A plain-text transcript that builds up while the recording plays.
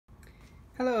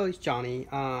Hello, it's Johnny.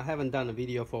 I haven't done a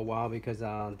video for a while because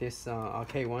this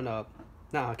Arcade1up,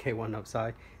 not Arcade1up,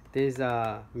 sorry. This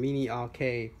mini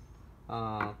arcade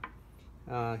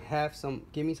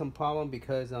give me some problem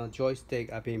because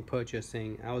joystick I've been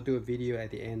purchasing. I will do a video at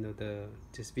the end of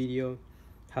this video,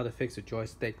 how to fix the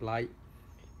joystick light.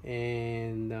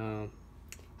 And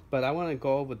but I want to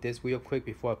go over this real quick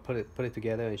before I put it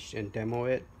together and demo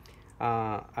it.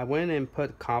 I went and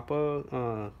put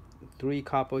copper. 3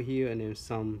 copper here and then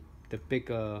the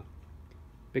bigger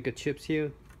chips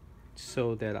here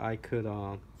so that I could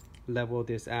level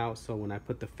this out, so when I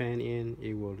put the fan in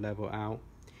it will level out.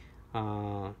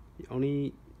 The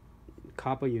only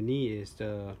copper you need is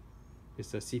the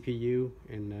CPU,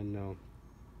 and then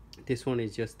this one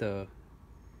is just the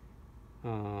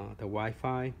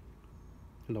Wi-Fi.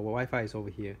 The Wi-Fi is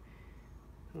over here.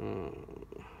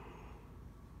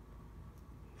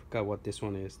 Forgot what this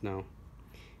one is now.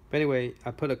 But anyway,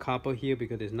 I put a copper here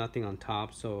because there's nothing on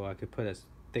top, so I could put as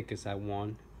thick as I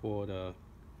want for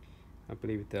I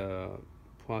believe the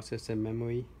processor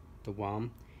memory, the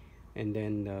RAM, and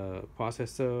then the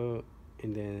processor,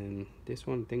 and then this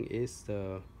one thing is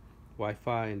the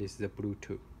Wi-Fi, and this is the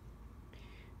Bluetooth.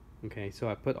 Okay, so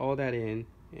I put all that in,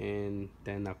 and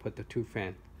then I put the 2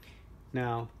 fan.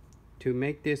 Now, to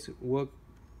make this work,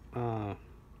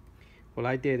 what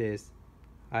I did is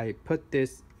I put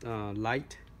this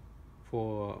light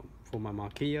for my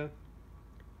marquee.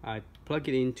 I plug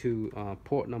it into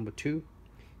port number 2.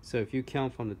 So if you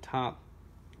count from the top,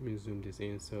 let me zoom this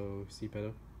in so you see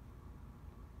better.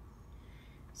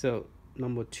 So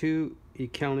number 2, you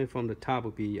count it from the top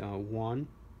would be 1,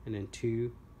 and then 2,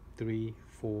 3,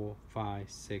 4, 5,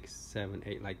 6, 7,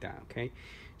 8, like that. Okay,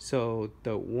 so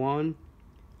the 1,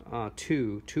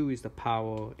 2 is the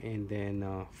power, and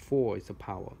then 4 is the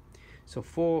power. So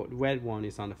 4, red one,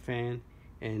 is on the fan,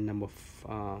 and number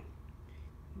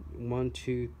 1,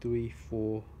 2, 3,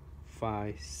 4,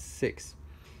 5, 6.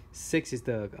 6 is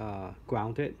the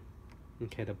grounded.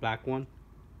 Okay, the black one.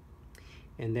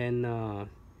 And then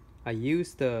I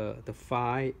use the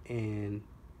 5 and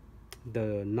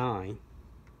the 9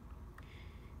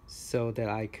 so that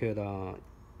I could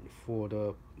for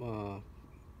the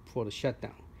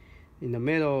shutdown. In the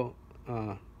middle,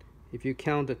 if you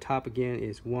count the top again,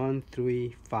 is 1,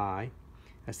 3, 5.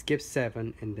 I skipped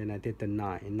 7, and then I did the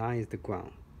 9, and 9 is the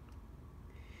ground.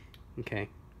 Okay,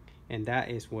 and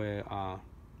that is where I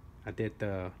did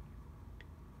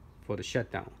for the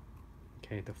shutdown.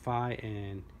 Okay, the 5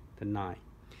 and the 9.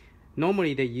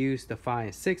 Normally they use the 5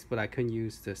 and 6, but I couldn't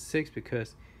use the 6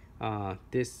 because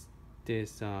this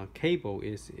cable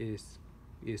is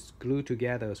glued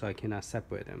together, so I cannot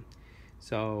separate them.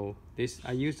 So this,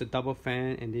 I use the double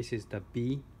fan, and this is the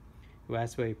B,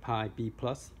 Raspberry Pi B+,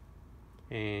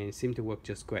 and it seemed to work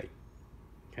just great.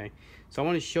 Okay, so I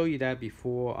want to show you that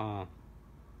before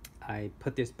I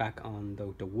put this back on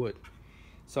the wood.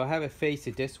 So I have it faced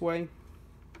this way,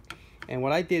 and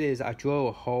what I did is I drilled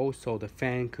a hole so the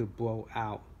fan could blow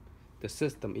out the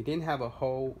system. It didn't have a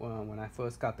hole when I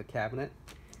first got the cabinet,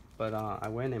 but I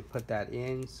went and put that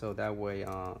in so that way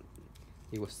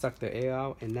it will suck the air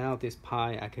out. And now this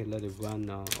Pi, I can let it run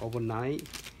overnight.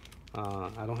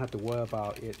 I don't have to worry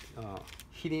about it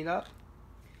heating up.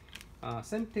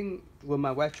 Same thing with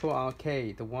my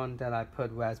RetroPie, the one that I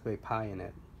put Raspberry Pi in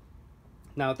it.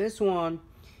 Now this one,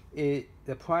 the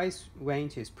price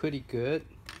range is pretty good.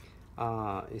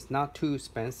 It's not too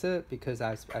expensive because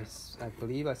I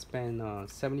believe I spent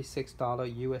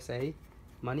 $76 USA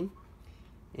money,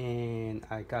 and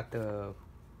I got the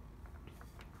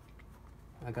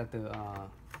let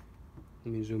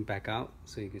me zoom back out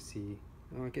so you can see.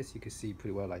 I guess you can see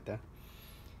pretty well like that.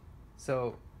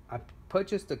 So I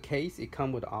purchased the case. It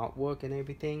comes with artwork and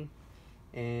everything,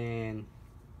 and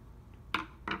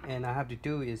I have to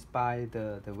do is buy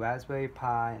the Raspberry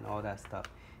Pi and all that stuff.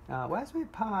 Raspberry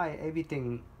Pi,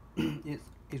 everything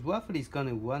is roughly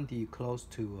gonna run you close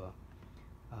to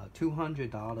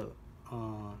 $200.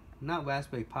 Not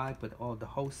Raspberry Pi, but all the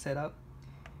whole setup.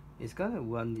 It's gonna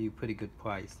run you pretty good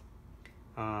price.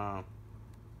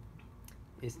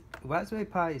 Raspberry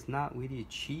Pi is not really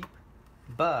cheap,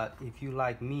 but if you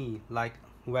like me, like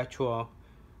retro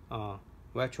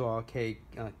arcade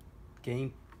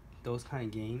game, those kind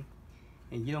of game,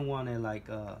 and you don't want to like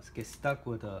get stuck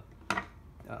with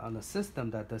on a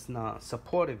system that does not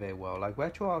support it very well, like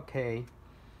RetroPie,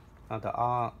 the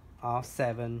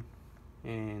R7,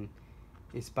 and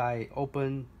it's by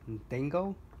Open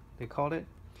Dango, they call it,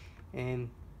 and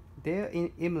their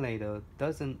emulator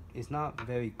is not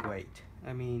very great.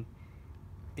 I mean,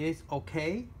 it's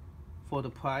okay for the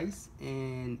price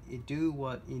and it do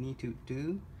what you need to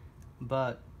do,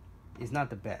 but is not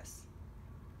the best.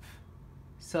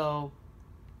 So,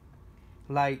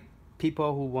 like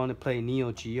people who want to play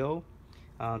Neo Geo,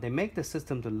 they make the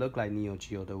system to look like Neo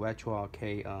Geo, the Retro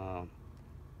Arcade,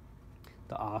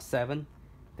 the R7.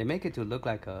 They make it to look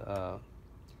like a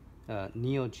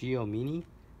Neo Geo Mini,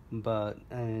 but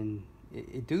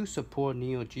it do support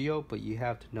Neo Geo, but you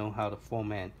have to know how to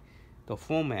format the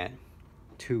format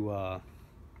to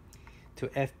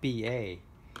FBA.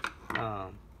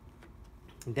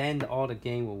 Then all the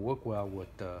game will work well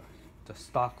with the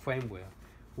stock firmware,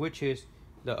 which is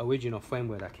the original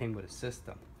firmware that came with the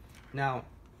system. Now,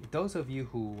 those of you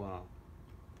who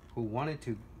wanted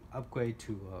to upgrade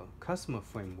to customer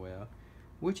firmware,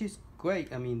 which is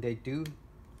great. I mean, they do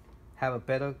have a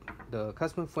better. The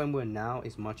customer firmware now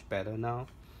is much better now,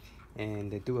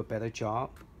 and they do a better job.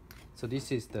 So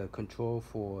this is the control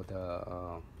for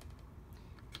the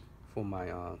for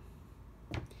my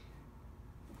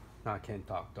I can't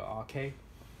talk, the arcade.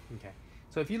 Okay,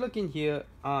 so if you look in here,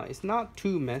 it's not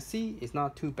too messy, it's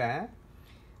not too bad.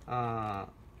 I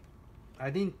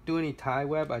didn't do any tie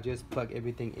web, I just plug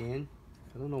everything in.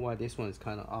 I don't know why this one is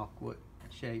kind of awkward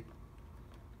shape.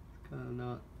 Kind of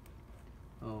not.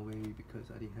 Oh, maybe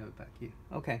because I didn't have it back here.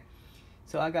 Okay,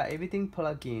 so I got everything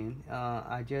plugged in.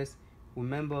 I just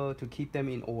remember to keep them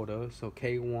in order. So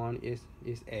K1 is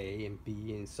A and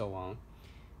B and so on.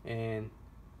 And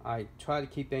I try to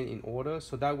keep them in order,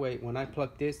 so that way when I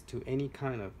plug this to any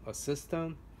kind of a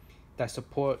system that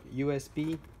support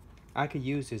USB, I could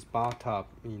use this bar top,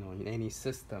 you know, in any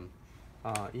system.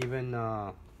 Even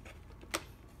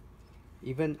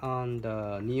on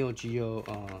the Neo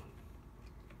Geo,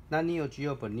 not Neo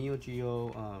Geo, but Neo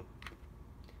Geo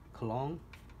clone,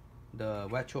 the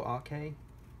Retro Arcade,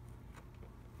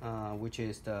 which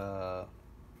is the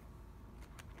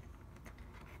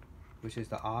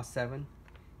R7.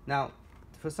 Now,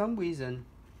 for some reason,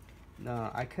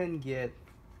 I couldn't get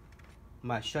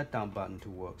my shutdown button to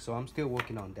work, so I'm still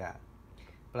working on that.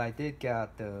 But I did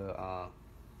get the,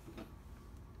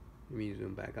 let me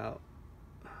zoom back out.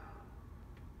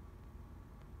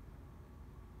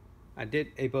 I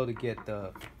did able to get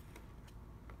the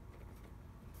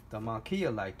marquee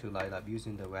light to light up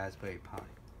using the Raspberry Pi.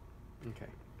 Okay,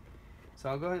 so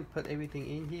I'll go ahead and put everything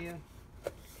in here,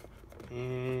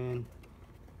 and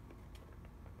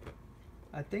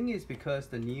I think it's because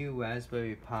the new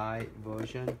Raspberry Pi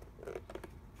version,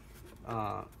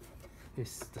 the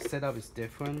setup is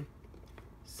different,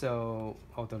 so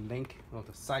or the link or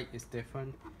the site is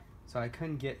different, so I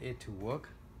couldn't get it to work.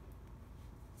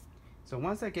 So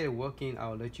once I get it working,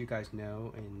 I'll let you guys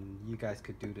know, and you guys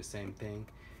could do the same thing.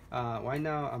 Right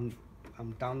now,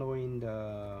 I'm downloading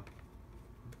the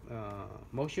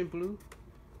Motion Blue,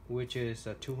 which is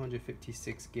a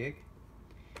 256 gig.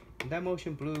 And that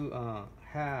Motion Blue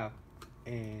have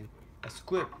a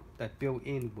script that built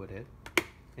in with it,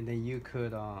 and then you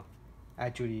could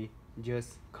actually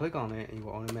just click on it and it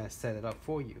will automatically set it up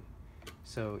for you,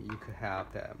 so you could have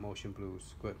that Motion Blue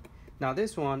script. Now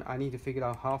this one, I need to figure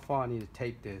out how far I need to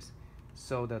take this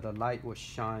so that the light will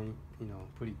shine, you know,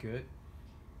 pretty good,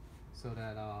 so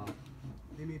that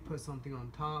let me put something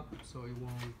on top so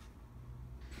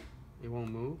it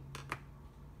won't move.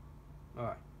 All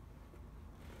right.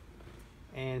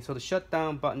 And so the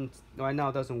shutdown button right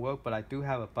now doesn't work, but I do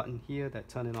have a button here that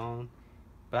turn it on.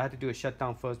 But I have to do a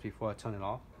shutdown first before I turn it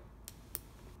off.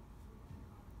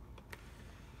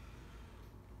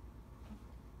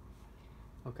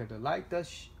 Okay, the light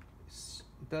does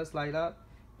light up,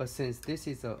 but since this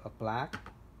is a black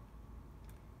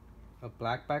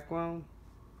background,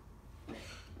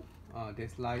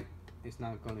 this light is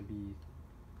not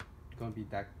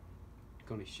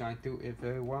gonna shine through it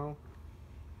very well.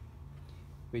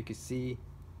 We can see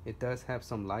it does have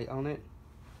some light on it.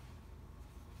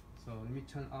 So let me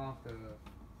turn off the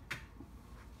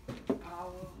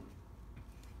power.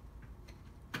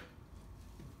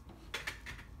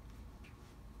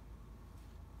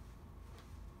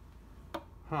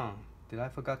 Did I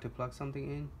forgot to plug something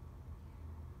in?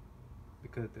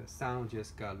 Because the sound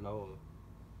just got lower.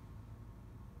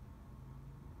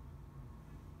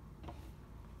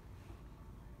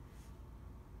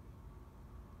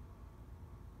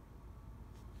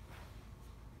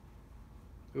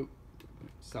 Oop,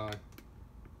 sorry. Let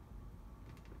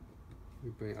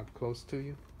me bring it up close to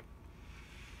you.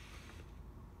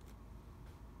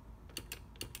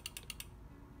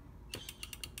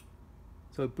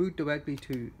 So boot directly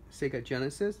to Sega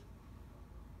Genesis,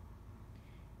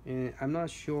 and I'm not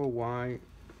sure why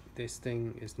this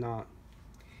thing is not.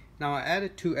 Now I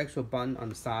added 2 extra buttons on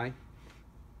the side.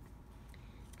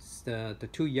 The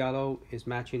 2 yellow is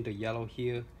matching the yellow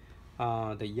here.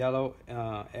 the yellow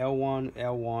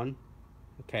L1,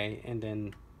 okay, and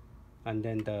then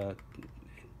the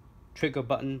trigger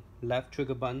button, left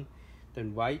trigger button.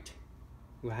 Then right,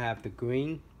 we have the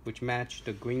green, which match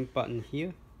the green button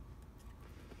here,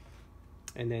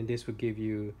 and then this will give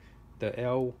you the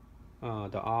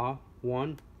the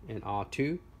R1 and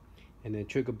R2, and then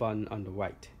trigger button on the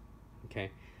right, okay.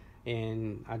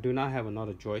 And I do not have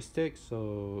another joystick,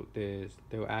 so they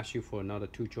will ask you for another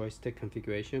 2 joystick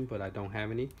configuration, but I don't have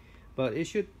any. But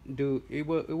it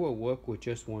will work with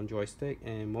just 1 joystick,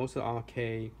 and most of the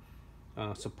arcade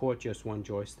support just 1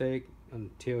 joystick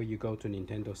until you go to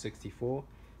Nintendo 64.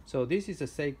 So this is a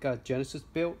Sega Genesis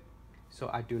build,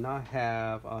 so I do not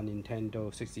have a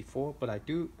Nintendo 64, but I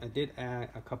did add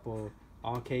a couple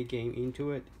arcade game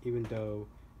into it, even though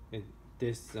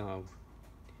this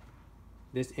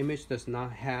image does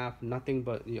not have nothing,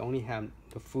 but you only have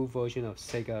the full version of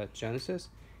Sega Genesis.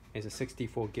 It's a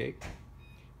 64 gig,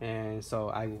 and so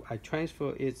I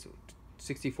transfer its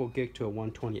 64 gig to a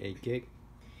 128 gig,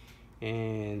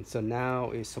 and so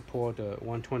now it support a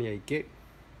 128 gig.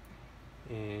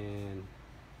 And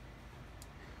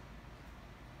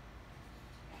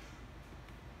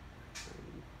I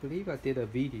believe I did a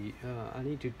video. I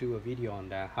need to do a video on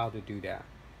that, how to do that,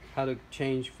 how to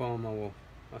change from a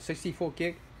 64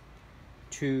 gig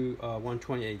to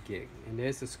 128 gig, and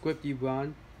there's a script you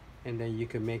run, and then you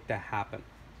can make that happen.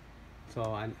 So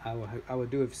I will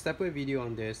do a separate video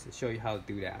on this and show you how to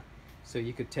do that. So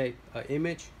you could take an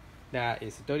image that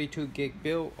is a 32 gig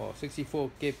build or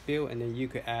 64 gig build, and then you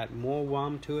could add more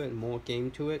ROM to it, more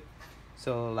game to it.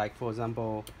 So like for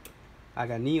example, I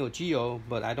got Neo Geo,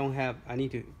 but I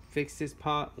need to fix this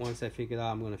part. Once I figure it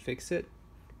out, I'm gonna fix it,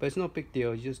 but it's no big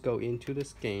deal. You just go into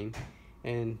this game,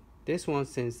 and this one,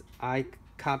 since I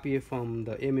copy it from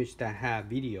the image that have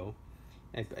video,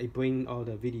 I bring all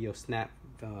the video snap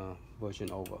version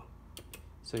over.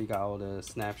 So you got all the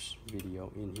snaps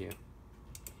video in here.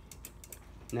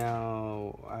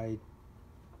 Now I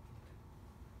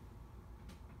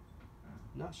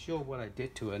not sure what I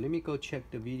did to it. Let me go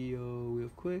check the video real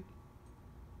quick.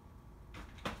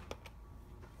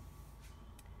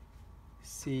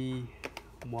 See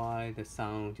why the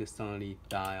sound just suddenly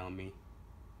die on me.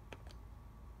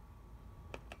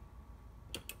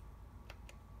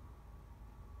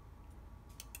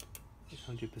 It's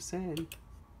 100%.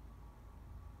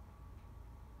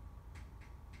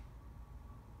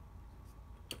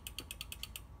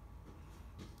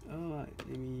 Alright,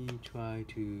 let me try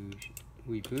to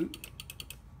reboot.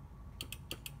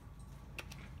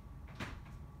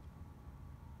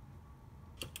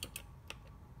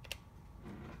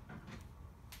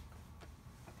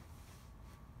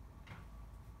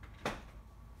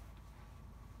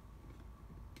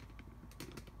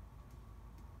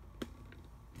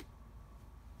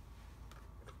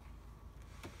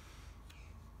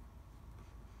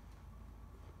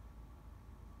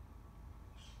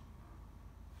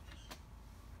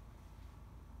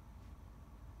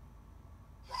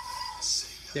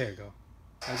 There you go.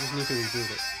 I just need to reboot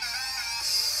it.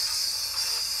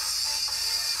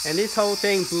 And this whole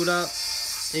thing boot up,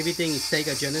 everything is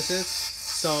Sega Genesis.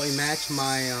 So it matched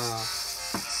my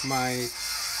my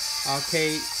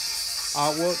arcade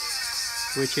artwork,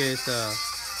 which is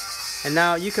and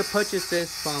now you could purchase this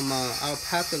from I'll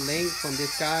have the link from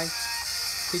this guy.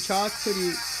 He charged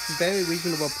very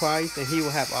reasonable price, and he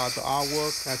will have the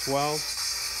artwork as well.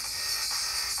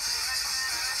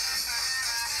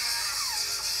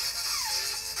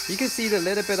 You can see the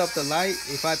little bit of the light.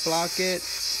 If I block it,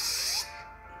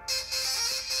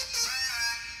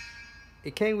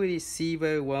 it can't really see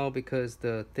very well because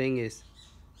the thing is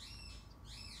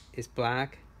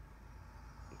black.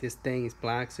 This thing is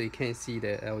black, so you can't see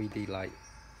the LED light.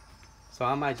 So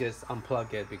I might just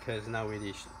unplug it because it's not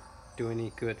really doing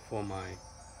any good for my.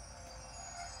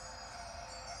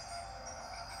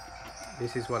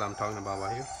 This is what I'm talking about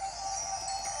right here.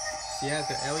 So you have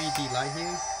the LED light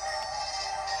here.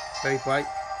 Very bright,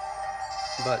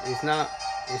 but it's not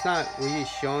really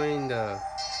showing the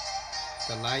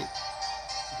light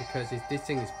because this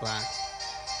thing is black.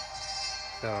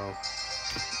 So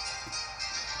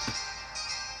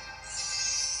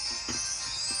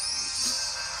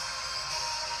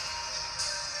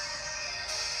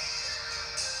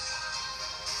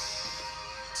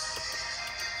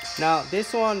now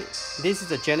this is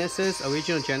the Genesis,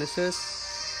 original Genesis.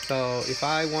 So if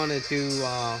I want to do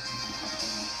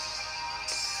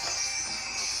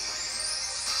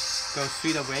go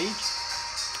Street of Rage,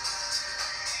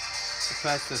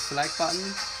 press the select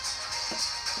button.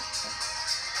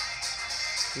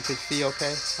 You can see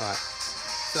okay. Alright.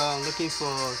 So I'm looking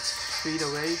for Street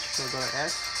of Rage, so go to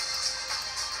S.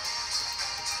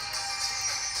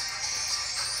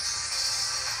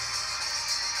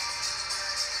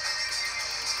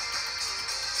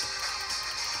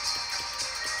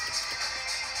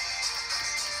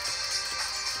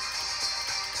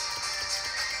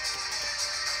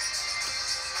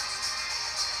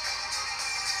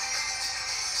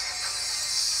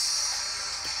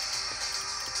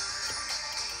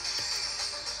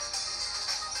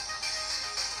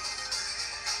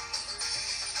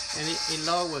 in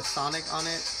low with Sonic on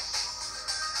it.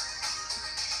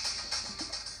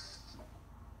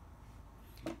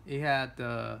 It had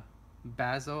the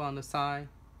bezel on the side.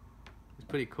 It's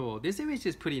pretty cool. This image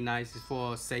is pretty nice. It's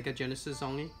for Sega Genesis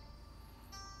only.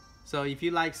 So if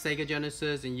you like Sega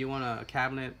Genesis and you want a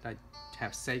cabinet that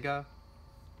have Sega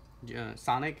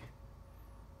Sonic,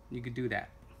 you could do that.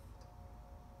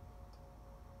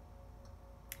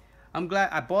 I'm glad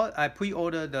I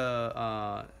pre-ordered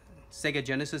the Sega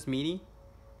Genesis Mini,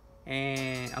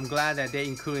 and I'm glad that they're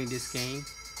including this game.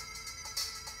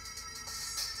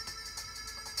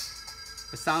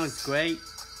 The sound is great.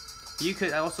 You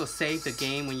could also save the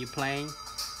game when you're playing.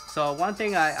 So one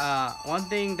thing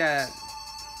that,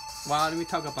 well, let me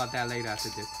talk about that later after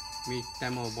this. Let me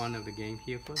demo one of the games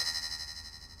here first.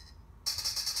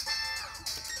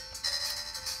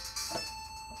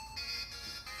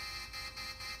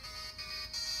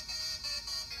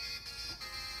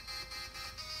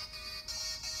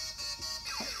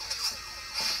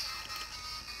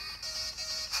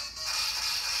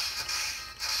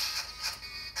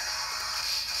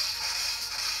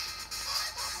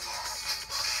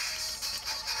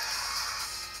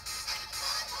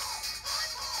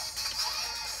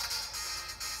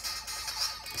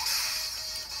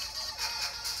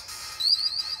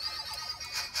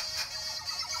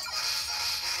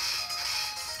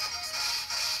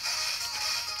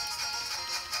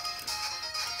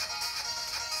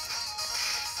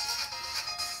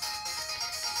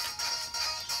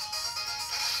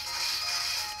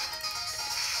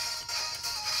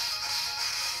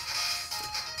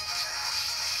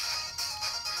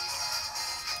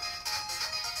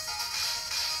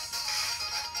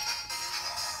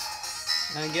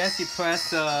 I guess you press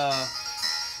the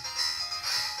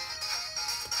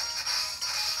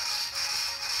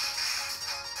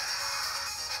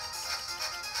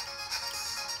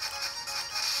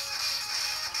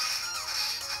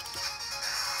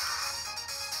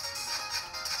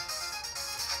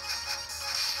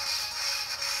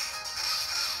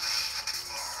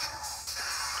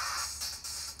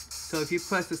so if you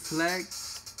press the select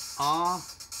R, I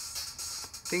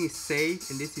think it's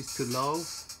saved and this is too low.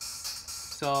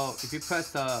 So if you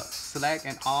press the select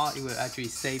and R, it will actually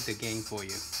save the game for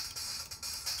you.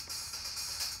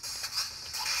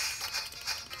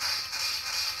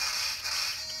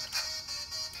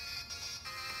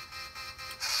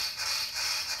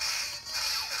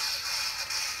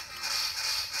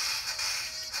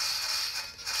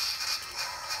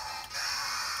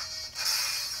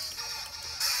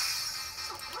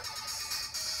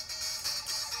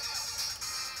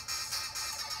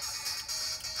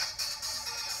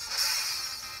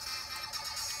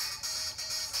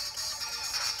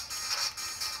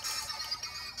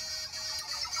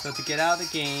 So to get out of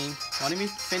the game, let me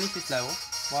finish this level.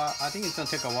 Well, I think it's gonna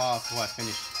take a while before I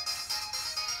finish.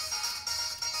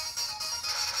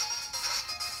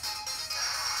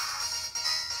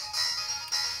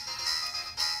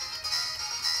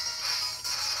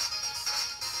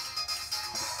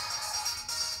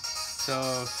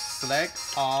 So select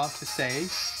R to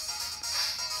save,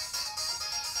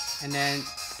 and then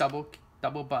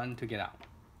double button to get out.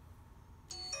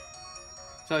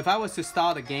 So if I was to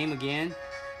start the game again,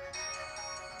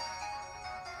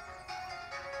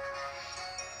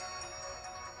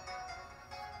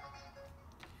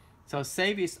 so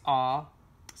save is R,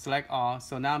 select R.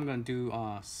 So now I'm gonna do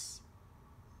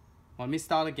let me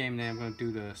start the game. Then I'm gonna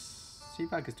do this. See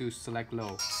if I could do select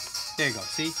load. There you go.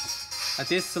 See, I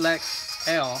did select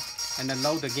L and then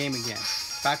load the game again,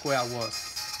 back where I was.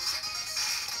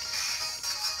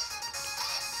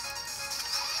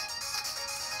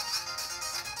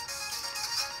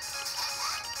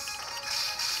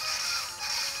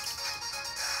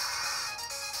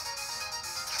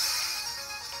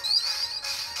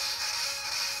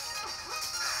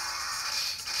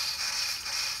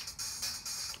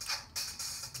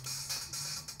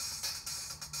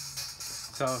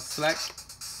 So select,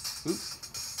 oops.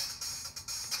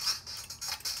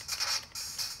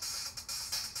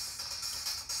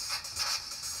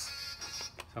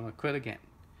 So I'm gonna quit again.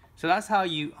 So that's how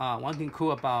you, one thing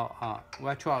cool about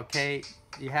Retro Arcade,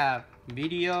 you have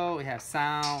video, you have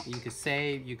sound, you can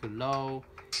save, you can load,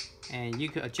 and you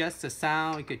can adjust the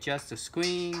sound, you can adjust the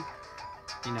screen,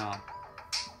 you know,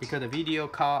 because the video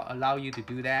card allow you to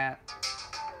do that,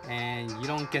 and you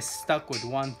don't get stuck with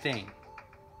one thing,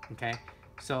 okay?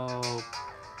 So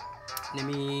let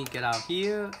me get out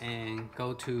here and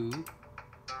go to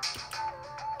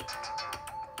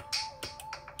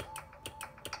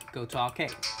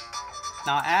Arcade.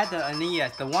 Now add the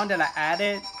NES. The one that I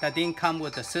added that didn't come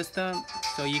with the system,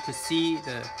 so you could see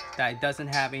that it doesn't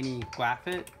have any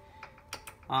graphic.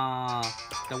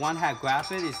 The one had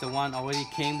graphics is the one already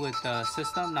came with the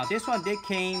system. Now this one did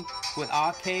came with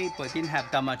arcade, but didn't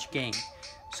have that much game.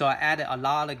 So I added a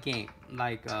lot of game.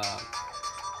 Like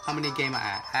how many game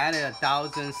I added?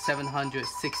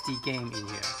 1,760 game in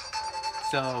here.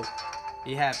 So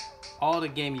you have all the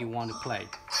game you want to play.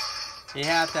 You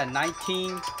have that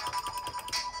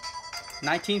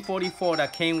 1944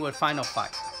 that came with Final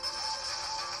Fight,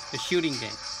 the shooting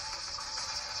game.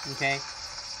 Okay,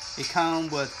 it comes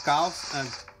with Ghost and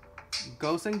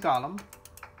Golem,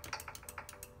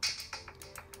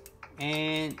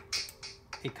 and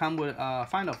it comes with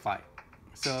Final Fight.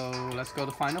 So let's go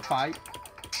to Final Fight.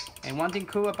 And one thing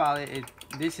cool about it is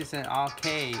this is an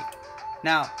arcade.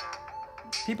 Now,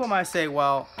 people might say,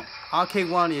 well,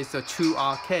 Arcade1 is a true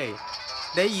arcade.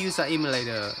 They use an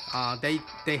emulator. They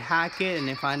hack it and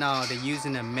they find out they're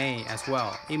using a main as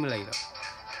well, emulator.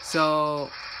 So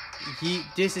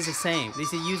this is the same.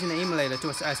 This is using the emulator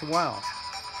as well.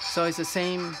 So it's the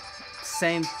same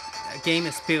game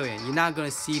experience. You're not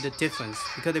gonna see the difference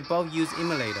because they both use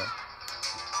emulator.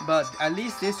 But at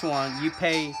least this one you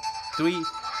pay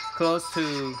close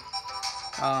to.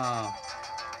 I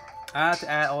have to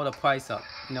add all the price up.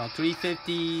 You know,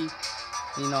 $350.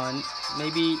 You know, and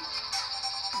maybe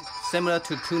similar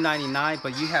to $299,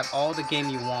 but you have all the game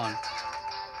you want,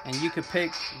 and you could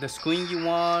pick the screen you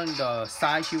want, the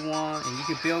size you want, and you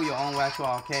could build your own retro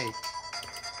arcade.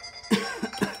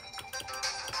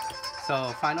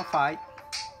 So Final Fight,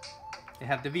 they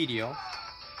have the video,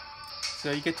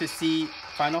 so you get to see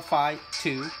Final Fight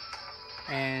 2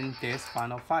 and this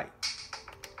Final Fight.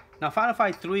 Now Final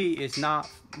Fight 3 is not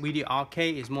really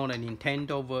arcade, it's more a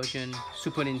Nintendo version,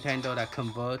 Super Nintendo that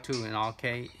convert to an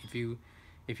arcade.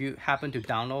 If you happen to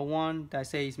download one that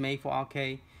says it's made for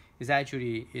arcade, it's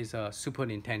actually is a Super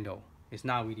Nintendo. It's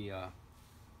not really a.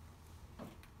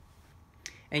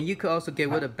 And you could also get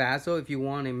rid of bezel if you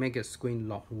want and make a screen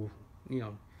long. You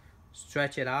know,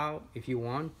 stretch it out if you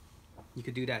want. You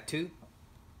could do that too.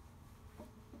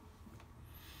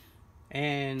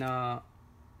 And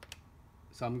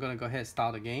so I'm gonna go ahead and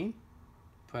start the game.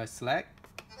 Press select.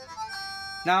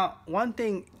 Now, one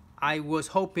thing I was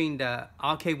hoping that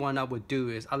Arcade1up would do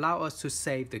is allow us to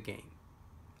save the game.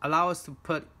 Allow us to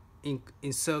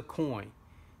insert coin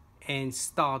and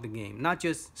start the game. Not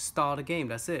just start the game,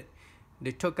 that's it.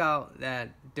 They took out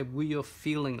the real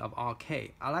feeling of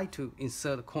arcade. I like to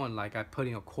insert a coin like I put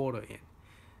in a quarter in.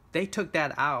 They took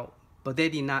that out, but they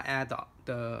did not add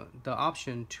the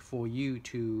option for you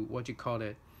to,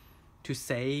 to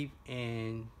save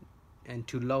and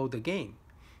to load the game.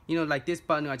 You know, like this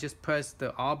button, I just press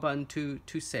the R button to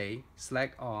save,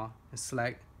 select R, and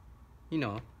select, you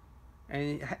know,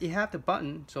 and you have the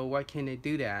button, so why can't they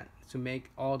do that to make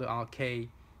all the arcade,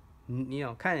 you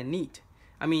know, kind of neat?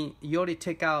 I mean, you already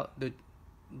take out the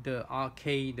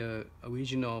arcade, the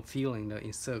original feeling, the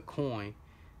insert coin.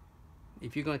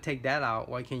 If you're gonna take that out,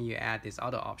 why can't you add this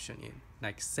other option in,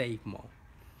 like save mode?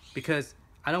 Because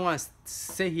I don't want to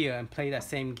sit here and play that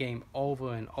same game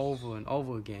over and over and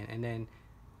over again, and then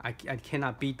I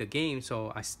cannot beat the game,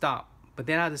 so I stop. But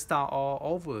then I have to start all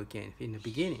over again in the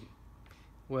beginning.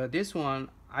 Well, this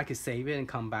one, I could save it and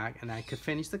come back, and I could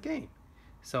finish the game.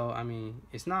 So, I mean,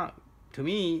 it's not, to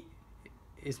me,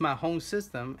 it's my home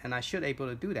system, and I should able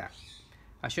to do that.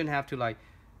 I shouldn't have to, like,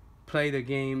 play the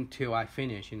game till I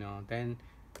finish, you know. Then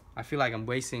I feel like I'm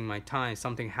wasting my time.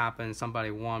 Something happens,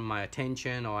 somebody want my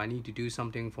attention, or I need to do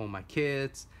something for my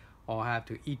kids, or I have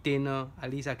to eat dinner. At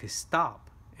least I could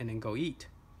stop and then go eat.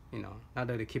 You know, not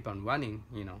that they keep on running,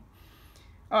 you know.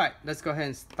 All right, let's go ahead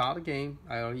and start the game.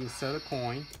 I already insert a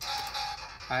coin.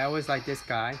 I always like this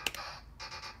guy.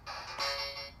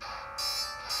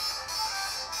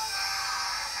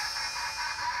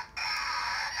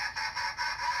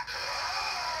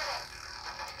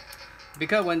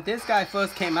 Because when this guy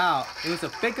first came out, it was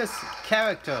the biggest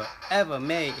character ever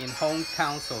made in home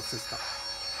console system.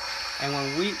 And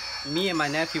when me and my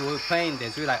nephew were playing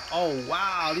this, we were like, oh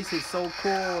wow, this is so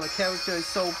cool, the character is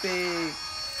so big.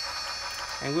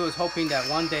 And we was hoping that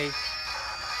one day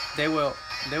they will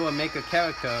make a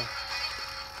character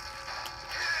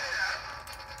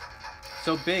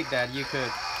so big that you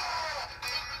could.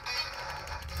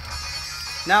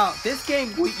 Now this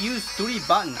game we use 3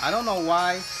 buttons. I don't know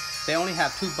why they only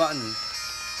have 2 buttons.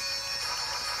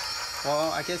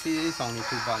 Well, I guess it is only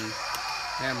 2 buttons.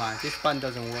 Never mind, this button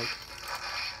doesn't work.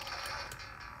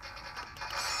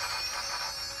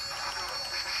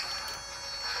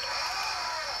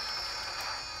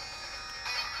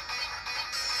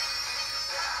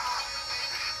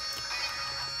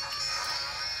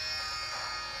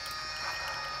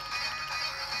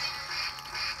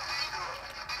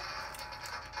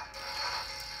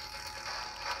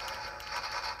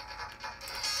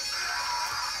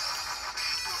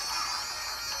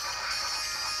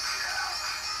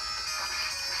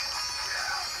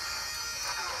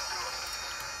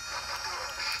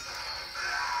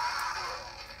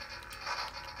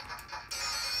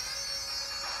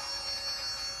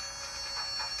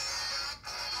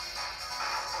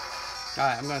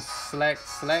 Alright, I'm gonna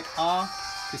select all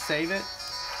to save it.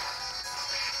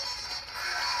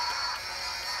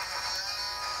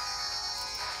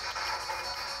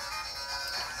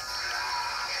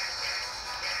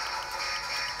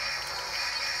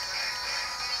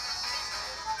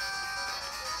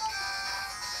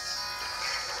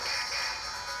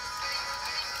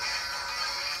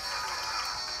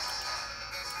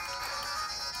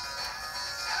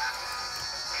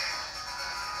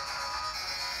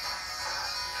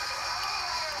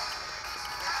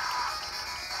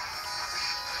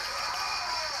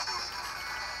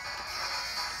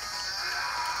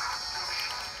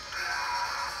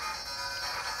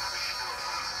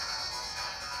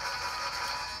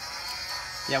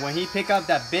 Yeah, when he picked up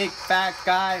that big fat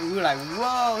guy, we were like,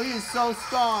 whoa, he's so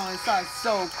strong. It's like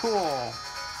so cool.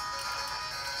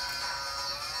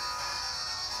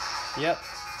 Yep.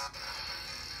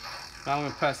 Now I'm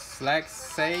gonna press select,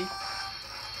 save.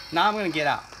 Now I'm gonna get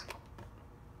out.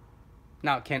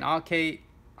 Now can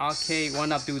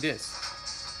Arcade1up do this?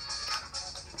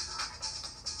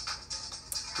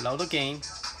 Load the game.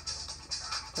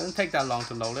 Doesn't take that long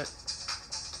to load it.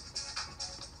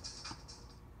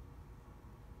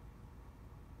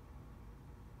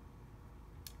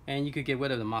 And you could get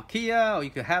rid of the marquee, or you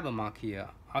could have a marquee.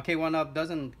 Arcade1up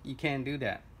doesn't, you can't do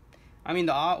that. I mean,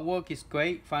 the artwork is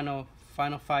great. Final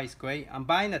Fight is great. I'm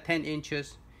buying the 10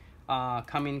 inches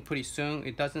coming pretty soon.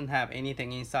 It doesn't have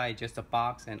anything inside, just a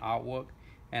box and artwork.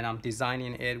 And I'm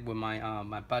designing it with my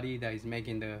my buddy that is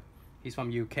making the, he's from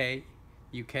UK,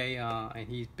 and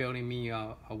he's building me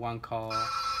a one called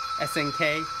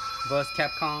SNK vs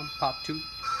Capcom Part 2.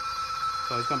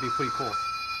 So it's gonna be pretty cool.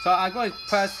 So I'm going to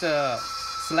press the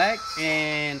select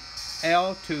and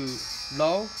L to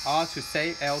low, R to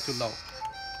save, L to low.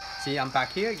 See, I'm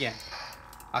back here again.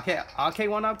 Okay,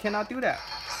 Arcade1up cannot do that.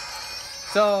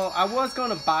 So I was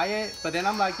gonna buy it, but then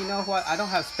I'm like, you know what? I don't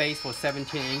have space for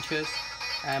 17 inches.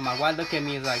 And my wife looked at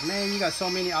me and like, man, you got so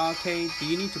many arcades. Do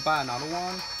you need to buy another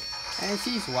one? And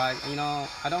she's right. You know,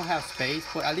 I don't have space,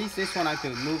 but at least this one I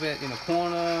could move it in a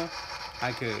corner.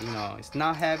 I could, you know, it's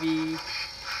not heavy.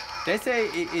 They say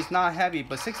it's not heavy,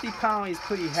 but 60 pounds is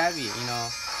pretty heavy, you know.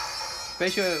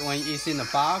 Especially when it's in the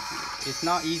box, it's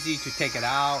not easy to take it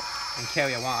out and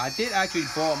carry it around. I did actually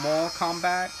bought more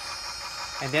combat,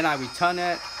 and then I returned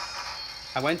it.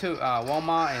 I went to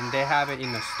Walmart and they have it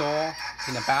in the store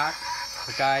in the back.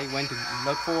 The guy went to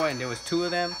look for it and there was 2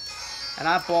 of them, and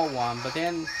I bought one. But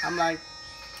then I'm like,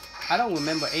 I don't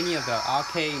remember any of the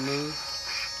arcade moves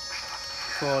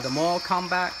for the Mortal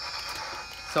Kombat.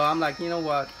 So I'm like, you know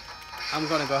what? I'm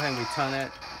gonna go ahead and return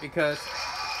it because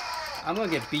I'm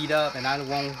gonna get beat up and I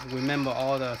won't remember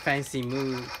all the fancy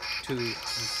moves to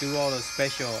do all the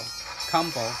special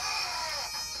combo.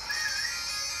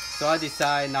 So I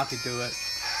decided not to do it.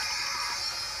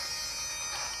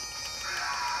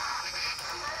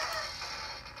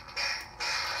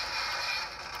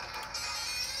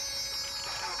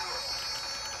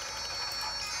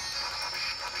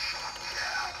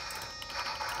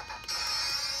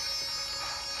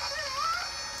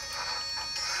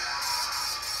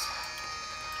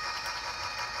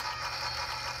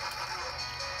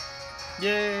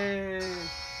 Yay!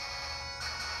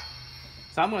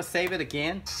 So I'm gonna save it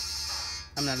again.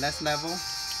 I'm on the next level.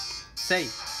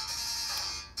 Save.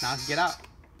 Now I can get out.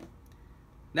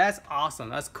 That's awesome.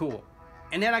 That's cool.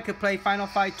 And then I could play Final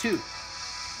Fight 2.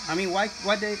 I mean, why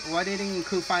they didn't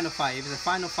include Final Fight? If it's a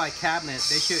Final Fight cabinet,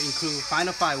 they should include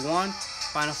Final Fight 1,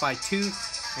 Final Fight 2,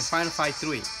 and Final Fight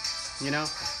 3. You know?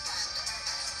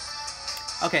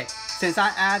 Okay, since I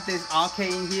add this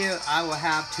arcade in here, I will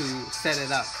have to set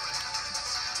it up.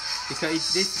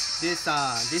 Because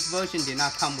this version did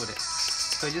not come with it.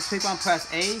 So just click on press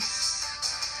A.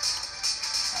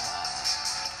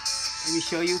 Let me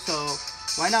show you. So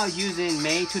right now using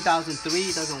May 2003,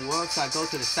 it doesn't work. So I go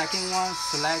to the second one,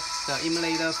 select the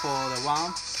emulator for the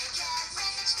ROM.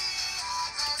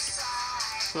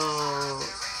 So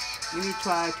let me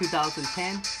try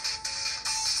 2010.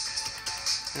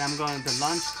 And I'm going to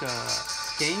launch the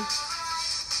game.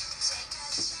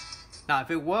 Now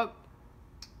if it works,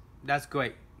 that's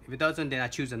great. If it doesn't, then I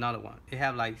choose another one. It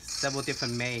have like several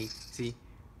different May, see?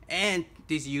 And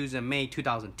this uses May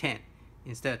 2010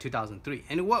 instead of 2003.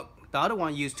 And it worked. The other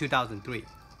one used 2003.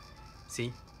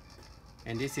 See?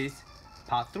 And this is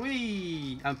part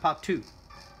 3 and part 2.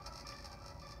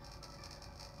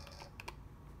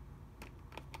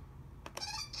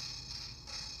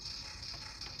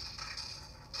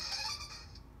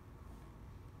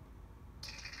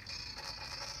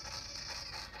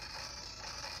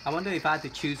 I wonder if I had to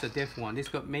choose a different one. This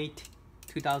got May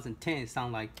 2010. It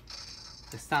sound like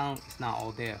the sound is not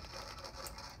all there.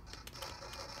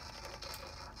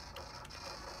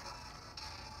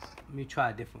 Let me try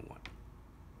a different one.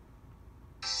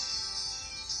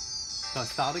 So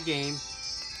start the game,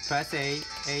 press A,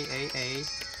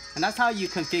 and that's how you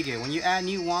configure. When you add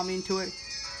new WOM into it,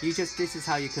 this is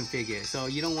how you configure. So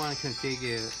you don't want to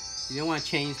configure, you don't want to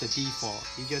change the default.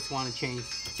 You just want to change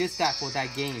just that for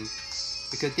that game,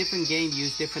 because different games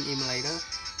use different emulator.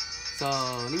 So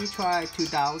let me try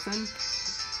 2000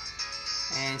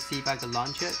 and see if I can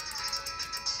launch it.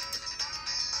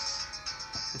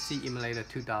 Let's see emulator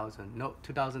 2000. No,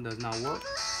 2000 does not work.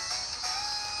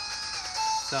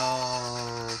 So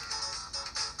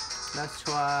let's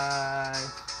try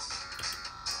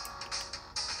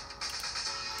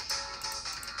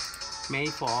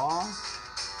Made for All.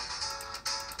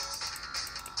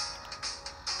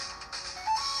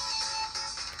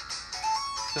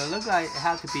 So it looks like it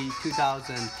has to be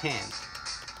 2010.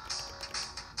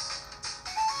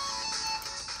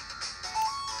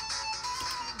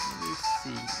 Let me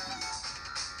see.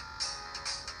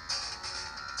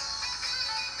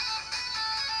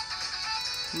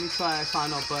 Let me try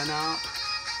Final Burnout.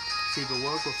 See if it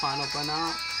works with Final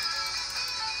Burnout.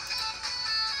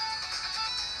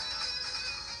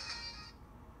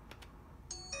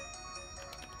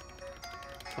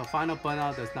 So Final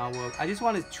Burnout does not work. I just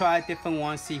want to try different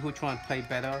ones, see which one play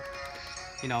better,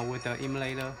 you know, with the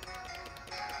emulator.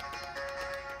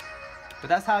 But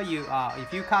that's how you,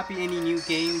 if you copy any new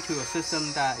game to a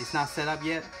system that is not set up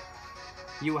yet,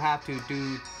 you will have to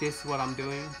do this, what I'm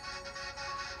doing.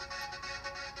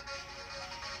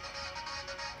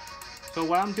 So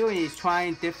what I'm doing is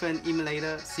trying different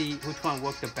emulators, see which one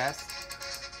works the best.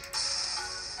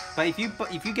 But if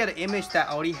you get an image that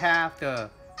already have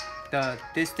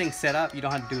this thing set up, you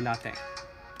don't have to do nothing.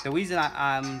 The reason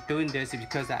I'm doing this is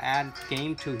because I add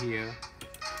game to here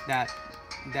that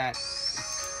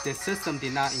the system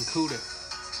did not include it.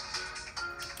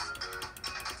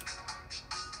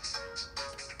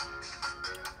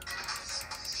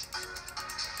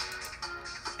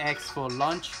 X for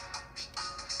launch.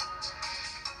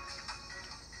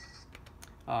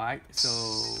 Alright, so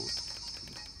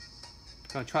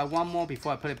gonna try one more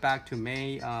before I put it back to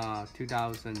May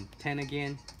 2010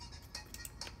 again.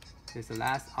 There's the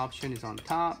last option is on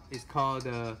top. It's called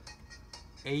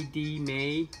AD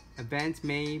May Advanced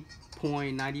May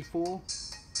 0.94,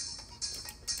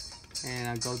 and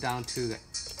I go down to the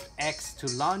X to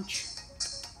launch.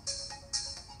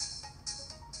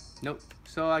 Nope.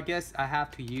 So I guess I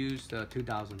have to use the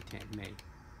 2010 May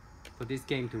for this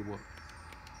game to work.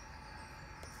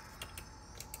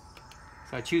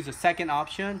 So I choose the second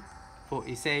option for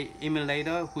it say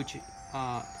emulator, which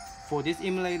for this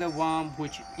emulator ROM,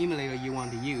 which emulator you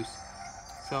want to use.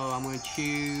 So I'm going to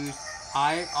choose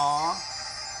IR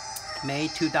May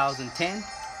 2010,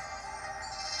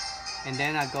 and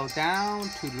then I go down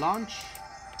to launch,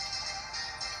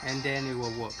 and then it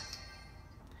will work.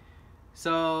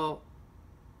 So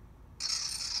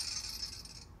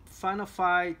Final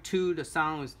Fight 2, the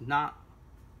sound is not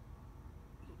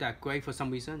that great for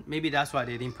some reason. Maybe that's why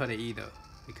they didn't put it either,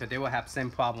 because they will have the same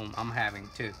problem I'm having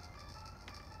too.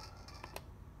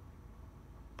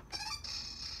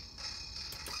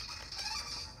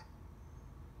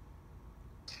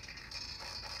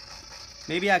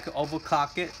 Maybe I could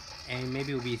overclock it, and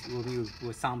maybe it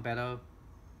will sound better.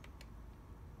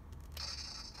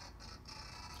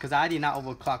 Because I did not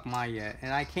overclock mine yet,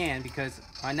 and I can because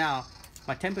right now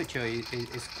my temperature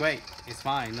is great. It's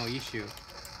fine, no issue.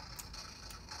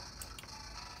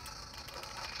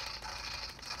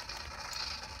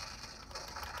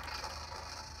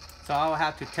 So I will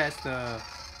have to test the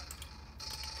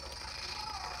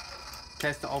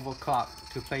overclock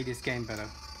to play this game better.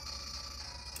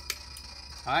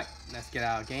 Alright, let's get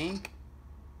our game.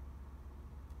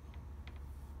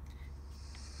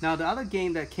 Now the other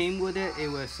game that came with it, it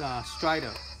was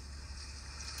Strider.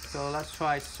 So let's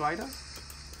try Strider.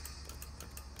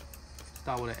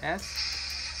 Start with an S.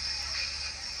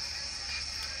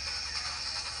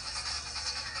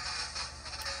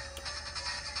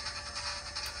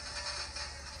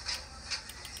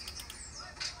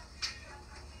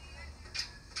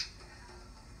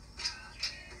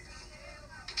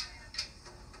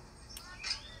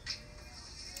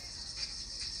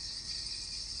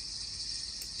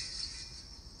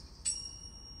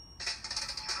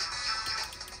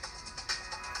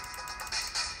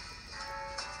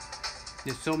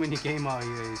 There's so many games out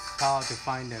here, it's hard to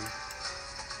find them.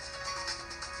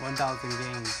 1,000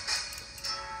 games.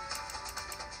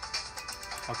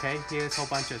 Okay, here's a whole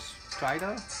bunch of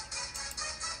Strider.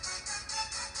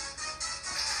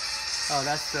 Oh,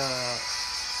 that's the...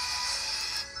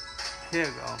 Here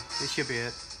you go. This should be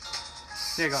it.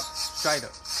 There you go. Strider.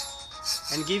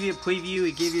 and give you a preview.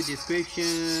 It give you a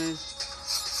description.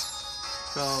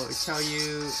 So it tell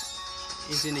you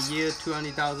it's in the year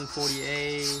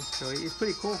 200,048. So it's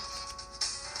pretty cool.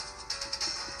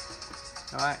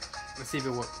 All right, let's see if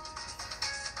it works.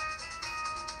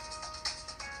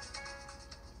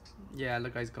 Yeah,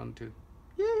 look, it's gone too.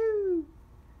 Yahoo!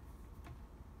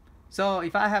 So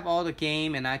if I have all the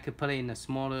game and I could put it in a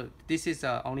smaller, this is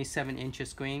only 7-inch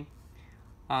screen.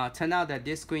 Turned out that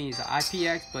this screen is an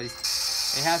IPX, but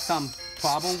it has some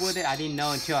problem with it. I didn't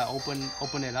know until I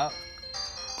open it up.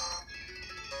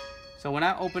 So when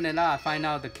I open it up, I find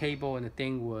out the cable and the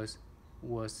thing was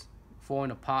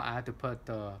falling apart. I had to put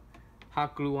the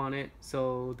hot glue on it.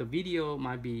 So the video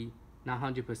might be not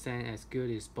 100% as good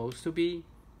as it's supposed to be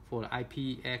for the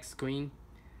IPX screen,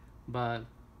 but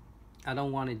I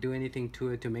don't want to do anything to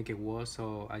it to make it worse.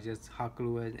 So I just hot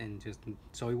glue it and just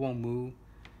so it won't move.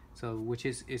 So which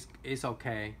is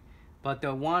okay. But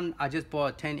the one I just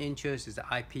bought 10 inches is the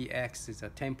IPX. It's a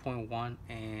 10.1,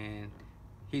 and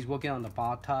he's working on the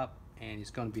bar top, and it's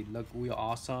gonna be look real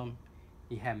awesome.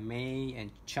 He had May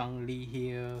and Chung Lee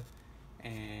here,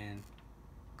 and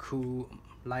cool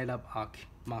light up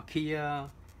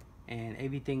Makia, and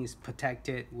everything is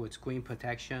protected with screen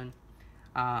protection.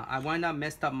 I wind up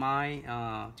messed up mine.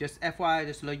 Just FYI,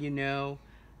 just to let you know,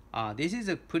 this is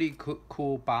a pretty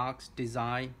cool box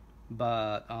design,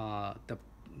 but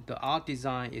the art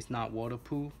design is not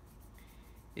waterproof.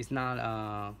 It's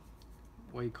not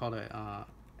what you call it,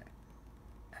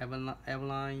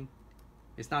 Eveline.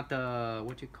 It's not the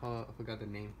what you call, I forgot the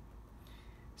name.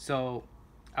 So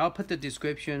I'll put the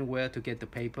description where to get the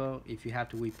paper if you have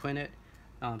to reprint it.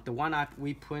 The one I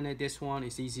reprinted, this one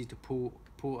is easy to pull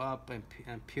up and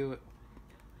peel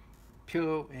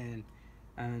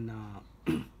and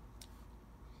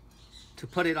to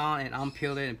put it on and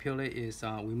unpeel it and peel it is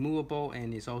removable,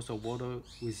 and it's also water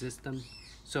resistant.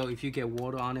 So if you get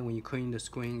water on it when you clean the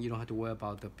screen, you don't have to worry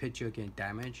about the picture getting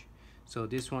damaged. So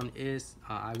this one is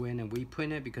I went and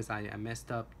reprint it because I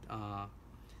messed up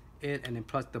it, and then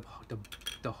plus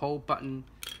the whole button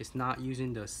is not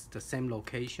using the same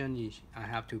location. I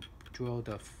have to drill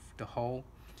the hole,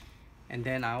 and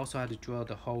then I also had to drill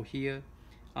the hole here.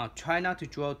 Try not to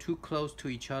drill too close to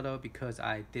each other because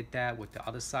I did that with the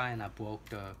other side and I broke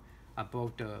the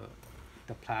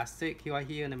plastic right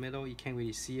here in the middle. You can't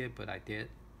really see it, but I did.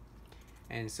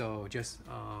 And so just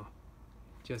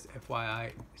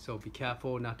FYI, so be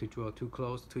careful not to drill too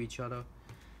close to each other.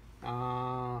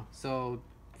 So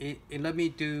it let me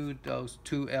do those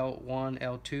two L1,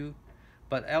 L2,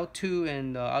 but L2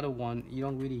 and the other one, you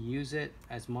don't really use it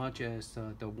as much as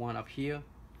the one up here.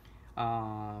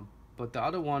 But the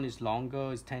other one is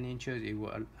longer, it's 10 inches. It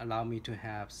will allow me to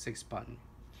have 6 buttons.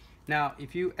 Now,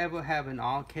 if you ever have an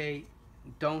arcade,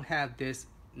 don't have this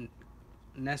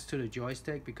next to the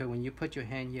joystick, because when you put your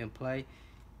hand here and play,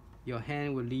 your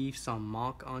hand will leave some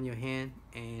mark on your hand,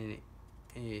 and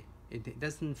it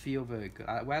doesn't feel very good.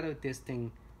 I'd rather this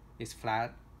thing is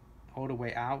flat all the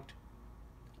way out,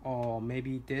 or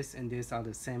maybe this and this are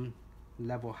the same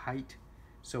level height,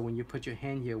 so when you put your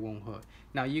hand here, it won't hurt.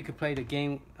 Now you could play the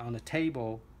game on the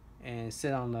table and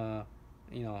sit on the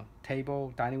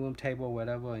table, dining room table,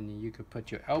 whatever, and you could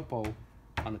put your elbow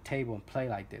on the table and play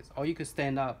like this, or you could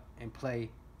stand up and play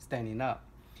standing up.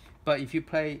 But if you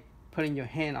play putting your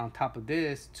hand on top of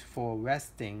this for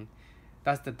resting,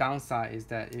 that's the downside, is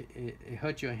that it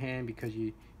hurts your hand because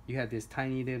you have this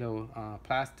tiny little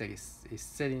plastic is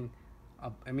sitting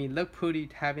up. I mean, look pretty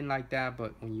having like that,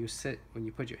 but when you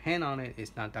put your hand on it,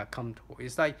 it's not that comfortable.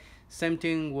 It's like same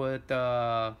thing with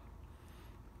the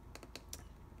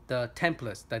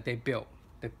templates that they built.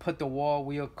 They put the wall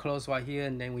real close right here,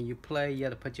 and then when you play, you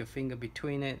have to put your finger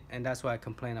between it, and that's why I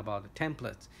complain about the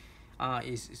templates.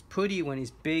 It's pretty when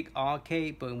it's big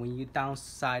arcade, but when you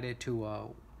downside it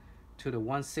to the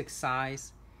 1/6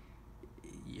 size,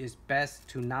 it's best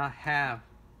to not have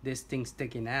this thing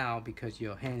sticking out, because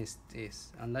your hand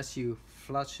is unless you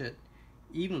flush it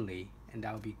evenly, and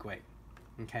that would be great.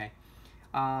 Okay.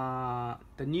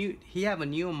 He have a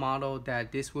new model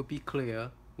that this would be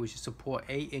clear, which support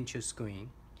 8-inch screen,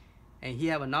 and he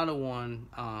have another one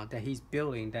that he's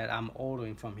building that I'm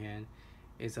ordering from him.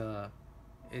 Is a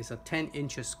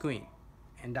 10-inch screen,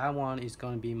 and that one is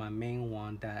going to be my main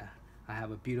one. That I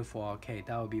have a beautiful arcade.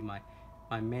 That would be my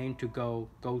main to go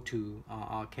to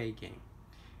arcade game.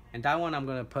 And that one I'm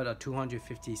gonna put a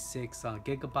 256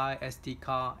 gigabyte SD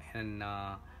card, and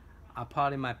I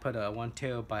probably might put a 1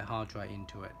 terabyte hard drive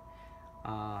into it.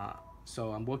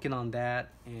 So I'm working on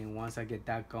that, and once I get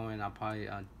that going, I'll probably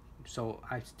so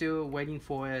I'm still waiting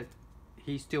for it.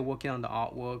 He's still working on the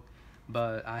artwork,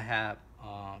 but I have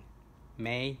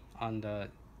May on the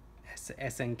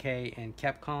SNK and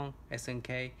Capcom.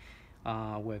 SNK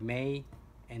with May,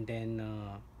 and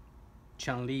then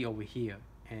Chun-Li over here,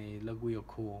 and it looked real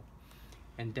cool.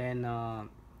 And then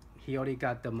he already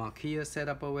got the marquee set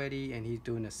up already, and he's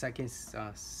doing the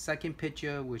second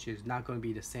picture, which is not going to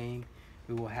be the same.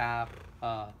 We will have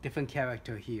different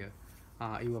character here.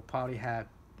 It will probably have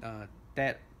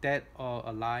Dead or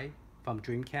Alive from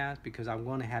Dreamcast, because I'm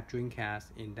going to have Dreamcast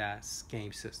in that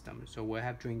game system. So we'll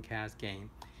have Dreamcast game,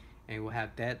 and we'll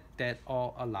have Dead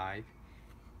or Alive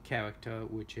character,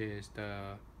 which is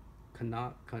the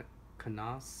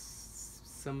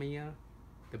Kanasamia,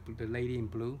 the lady in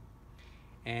blue.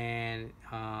 And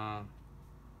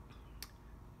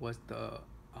what's the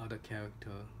other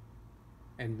character?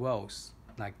 And Rose,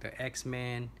 like the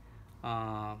X-Men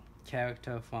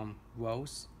character from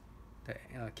Rose, the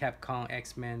Capcom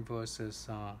X-Men versus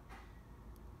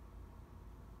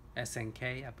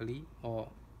SNK, I believe, or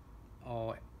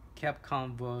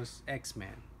Capcom vs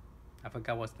X-Men. I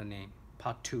forgot what's the name.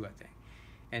 Part 2, I think.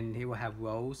 And he will have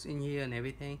Rose in here and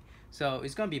everything. So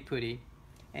it's gonna be pretty.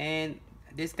 And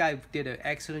this guy did an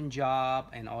excellent job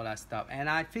and all that stuff. And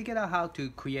I figured out how to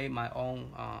create my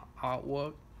own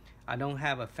artwork. I don't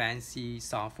have a fancy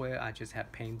software. I just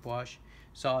have Paintbrush.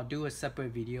 So I'll do a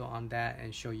separate video on that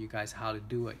and show you guys how to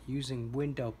do it using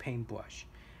Windows Paintbrush.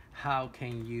 How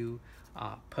can you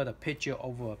put a picture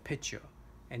over a picture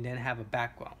and then have a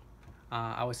background?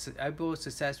 I was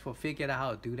successful, figured out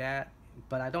how to do that,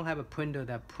 but I don't have a printer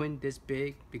that print this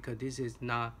big, because this is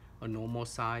not a normal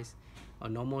size. A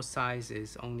normal size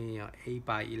is only 8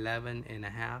 by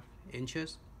 11.5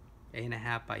 inches,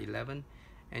 8.5 by 11,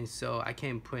 and so I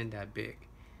can't print that big.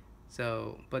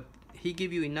 So, but he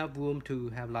give you enough room to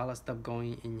have a lot of stuff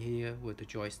going in here with the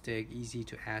joystick, easy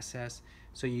to access.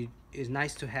 So it's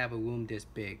nice to have a room this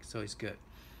big, so it's good.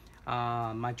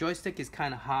 My joystick is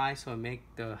kind of high, so it make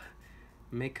the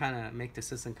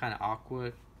system kind of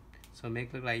awkward. So make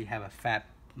it look like you have a fat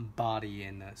body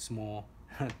and a small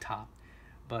top.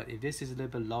 But if this is a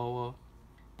little bit lower,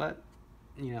 but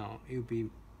you know, it'll be.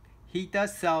 He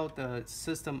does sell the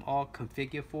system all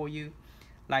configured for you.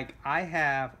 Like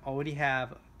I already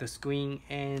have the screen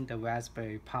and the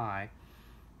Raspberry Pi,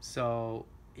 so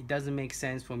it doesn't make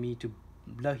sense for me to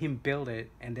let him build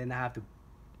it and then I have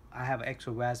an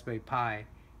extra Raspberry Pi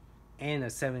and a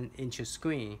 7-inch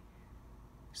screen.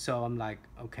 So I'm like,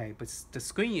 okay, but the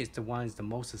screen is the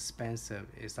most expensive.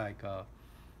 It's like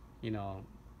you know,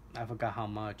 I forgot how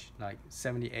much, like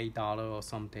 $78 or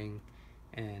something,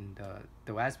 and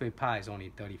the Raspberry Pi is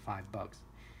only 35 bucks.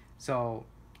 So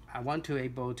I want to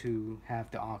able to have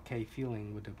the arcade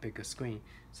feeling with a bigger screen.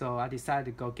 So I decided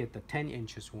to go get the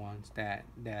 10-inch ones that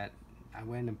I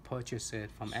went and purchased it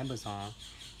from Amazon,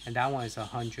 and that one is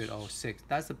 $106.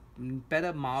 That's a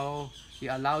better model. It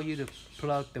allows you to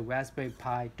plug the Raspberry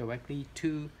Pi directly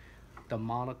to the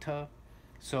monitor,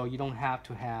 so you don't have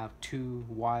to have 2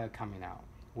 wires coming out,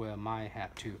 where mine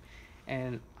have 2.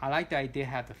 And I like the idea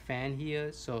have the fan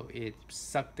here, so it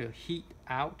sucks the heat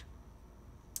out,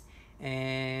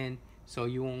 and so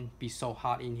you won't be so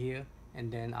hot in here. And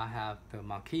then I have the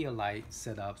marquee light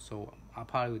set up, so I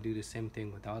probably will do the same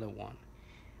thing with the other one.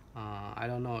 I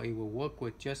don't know, it will work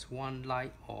with just 1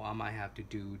 light, or I might have to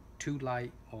do 2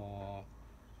 light or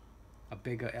a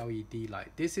bigger LED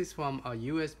light. This is from a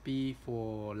USB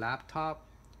for laptop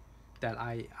that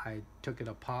I took it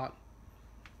apart,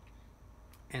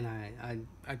 and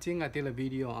I think I did a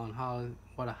video on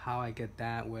how I get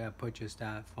that, where I purchased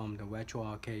that from the Retro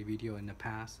Arcade video in the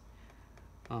past.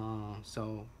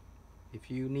 So if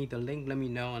you need the link, let me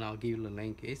know and I'll give you the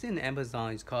link. It's in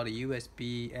Amazon. It's called a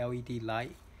USB LED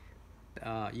light.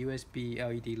 USB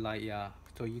LED light, yeah.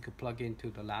 So you could plug into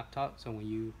the laptop. So when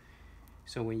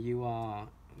you are,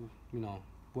 you know,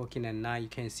 working at night, you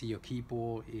can't see your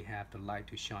keyboard. You have the light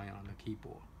to shine on the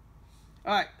keyboard.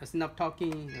 All right, that's enough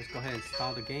talking. Let's go ahead and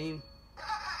start the game.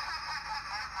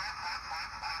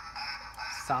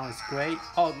 Sounds great.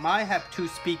 Oh, mine have 2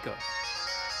 speakers.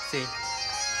 See,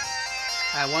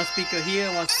 I have 1 speaker here,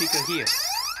 1 speaker here.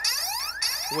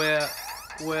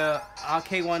 Where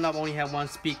Arcade1up only have 1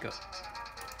 speaker.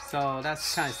 So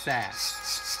that's kind of sad.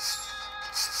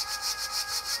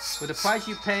 With the price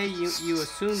you pay, you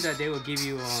assume that they will give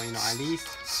you, you know, at least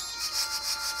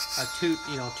a 2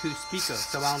 speakers,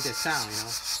 surrounded sound, you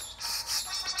know.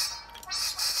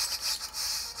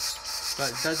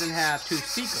 But it doesn't have 2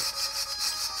 speakers.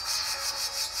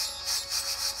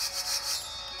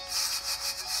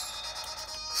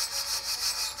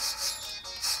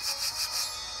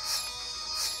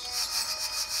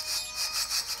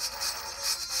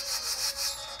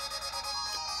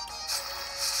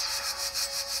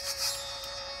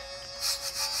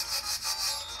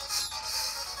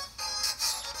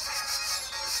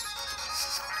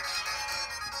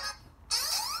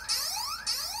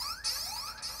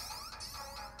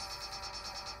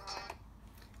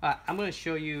 I'm gonna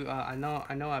show you. I know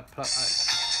I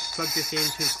plugged this in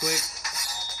too quick.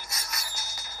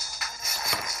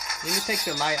 Let me take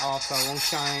the light off so I won't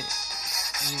shine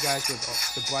you guys with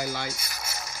the bright light.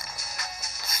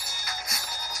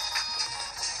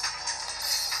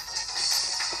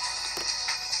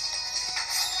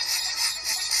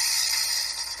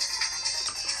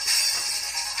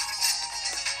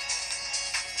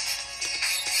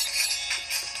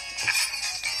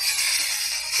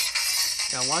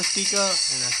 Got one speaker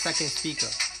and a second speaker.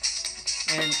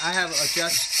 And I have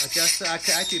adjuster. I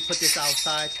could actually put this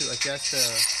outside to adjust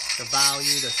the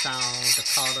value, the sound, the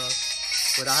color,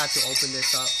 without have to open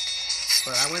this up.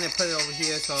 But I went and put it over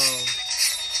here so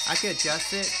I can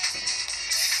adjust it,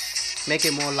 make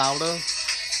it more louder.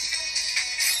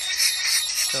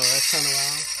 So let's turn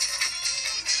around.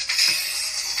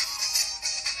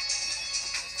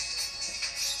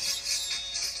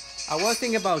 I was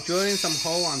thinking about drilling some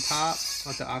hole on top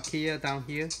of the Arcade down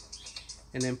here,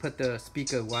 and then put the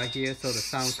speaker right here so the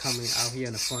sound coming out here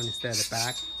in the front instead of the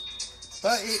back.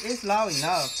 But it's loud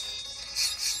enough,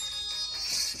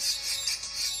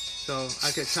 so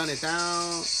I could turn it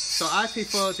down. So I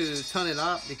prefer to turn it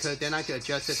up because then I can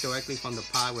adjust it directly from the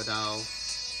Pi without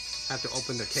have to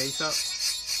open the case up.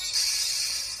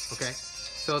 Okay,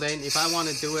 so then if I want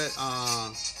to do it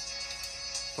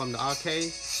from the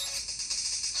Arcade,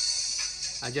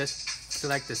 I just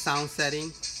select the sound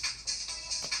setting,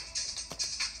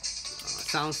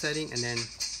 and then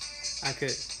I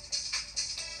could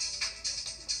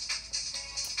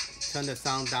turn the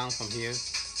sound down from here.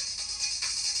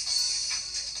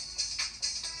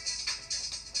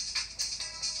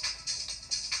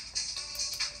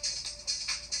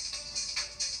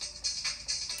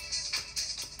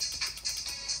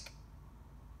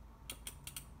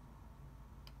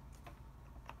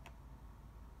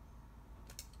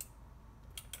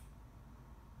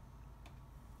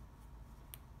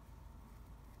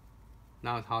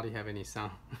 Now it hardly have any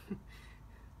sound.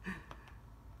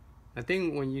 I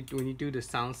think when you do the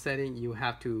sound setting, you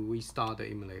have to restart the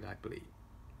emulator, I believe.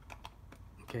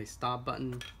 Okay, start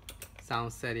button,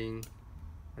 sound setting.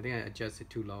 I think I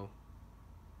adjusted too low.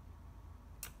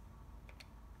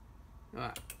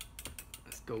 Alright,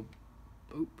 let's go.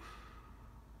 Boop.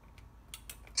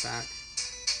 Back.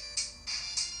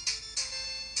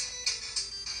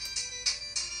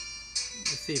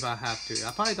 Let's see if I have to.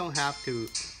 I probably don't have to.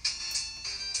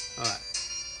 Alright,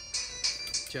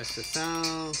 adjust the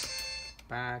sound,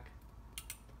 back,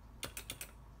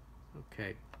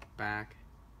 okay, back.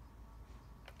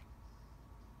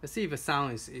 Let's see if the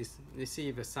sound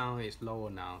is lower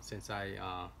now, since I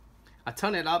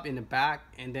turn it up in the back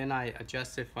and then I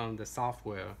adjust it from the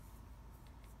software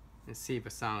and see if the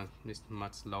sound is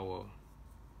much lower.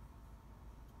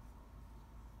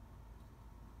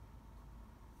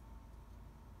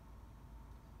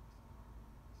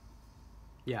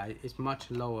 Yeah, it's much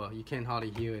lower. You can't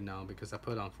hardly hear it now because I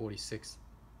put it on 46.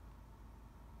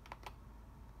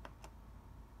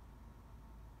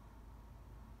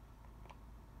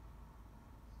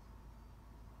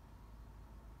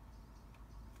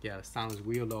 Yeah, the sound is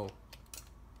real low.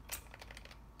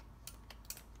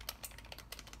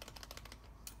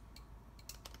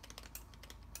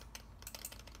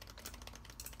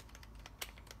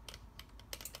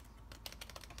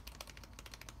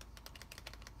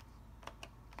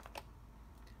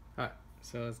 Alright,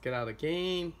 so let's get out of the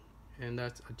game and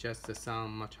let's adjust the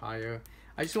sound much higher.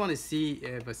 I just want to see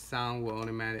if a sound will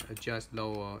automatically adjust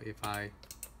lower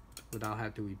without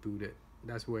having to reboot it.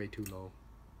 That's way too low.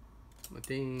 I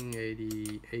think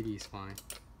 80 is fine.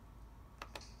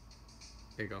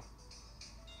 There you go.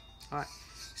 Alright,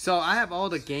 so I have all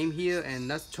the game here, and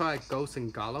let's try Ghost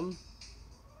and Golem.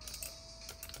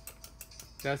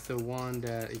 That's the one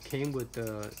that it came with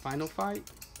the final fight.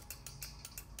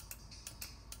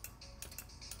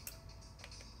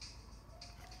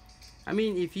 I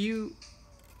mean,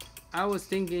 I was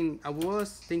thinking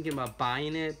about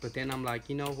buying it, but then I'm like,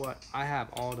 you know what? I have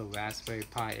all the Raspberry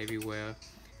Pi everywhere.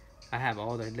 I have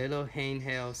all the little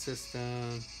handheld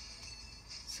system.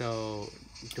 So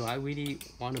do I really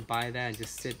want to buy that and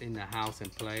just sit in the house and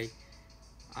play?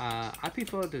 I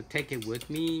prefer to take it with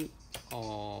me,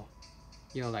 or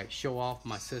like show off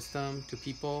my system to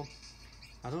people.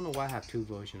 I don't know why I have two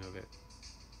versions of it.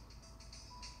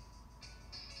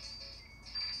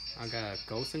 I got a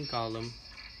Ghost and Golem.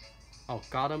 Oh,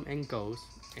 Golem and Ghost,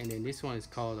 and then this one is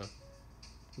called a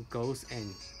Ghost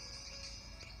and.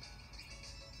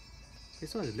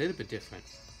 This one is a little bit different.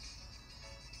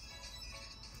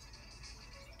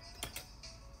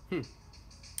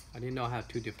 I didn't know I have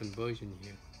two different versions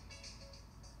here.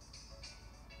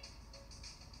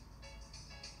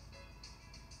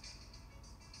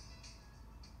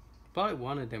 Probably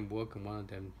one of them work and one of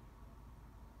them,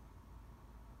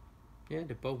 yeah,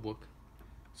 they both work.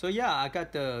 So yeah, I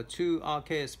got the true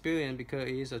arcade experience because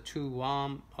it is a true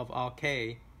ROM of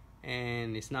arcade,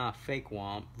 and it's not a fake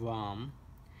ROM.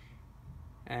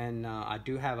 And I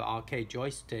do have an arcade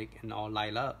joystick and all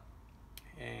light up,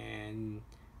 and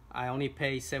I only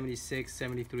paid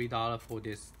 $73 for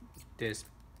this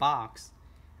box.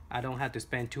 I don't have to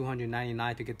spend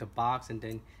 $299 to get the box and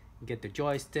then get the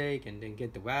joystick and then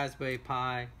get the Raspberry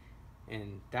Pi,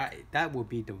 and that would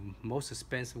be the most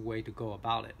expensive way to go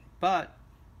about it. But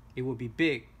it would be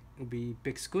big. It would be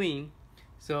big screen.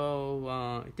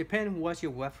 So it depends what's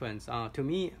your reference. To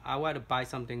me, I want to buy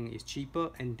something is cheaper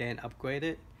and then upgrade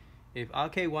it. If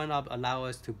Arcade1up allow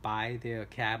us to buy their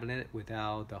cabinet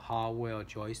without the hardware or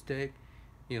joystick,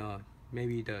 you know,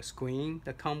 maybe the screen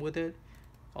that come with it,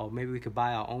 or maybe we could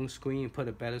buy our own screen and put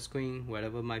a better screen,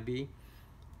 whatever it might be,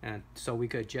 and so we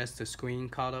could adjust the screen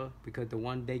color, because the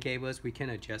one they gave us, we can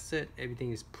adjust it.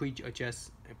 Everything is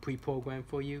pre-programmed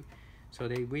for you, so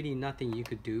there really nothing you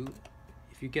could do.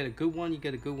 If you get a good one, you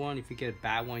get a good one. If you get a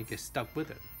bad one, you get stuck with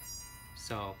it.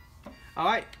 So,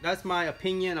 alright, that's my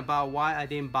opinion about why I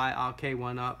didn't buy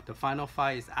Arcade1up. The final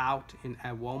fight is out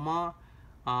at Walmart,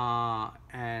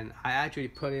 and I actually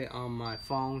put it on my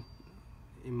phone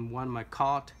in one of my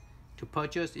cart to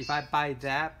purchase. If I buy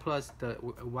that plus the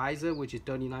riser, which is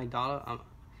 $39,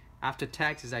 after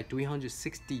tax is like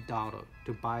 $360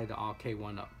 to buy the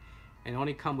Arcade1up, and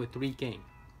only come with 3 games.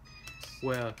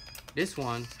 Well, this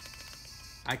one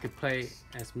I could play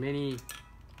as many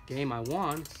game I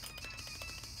want.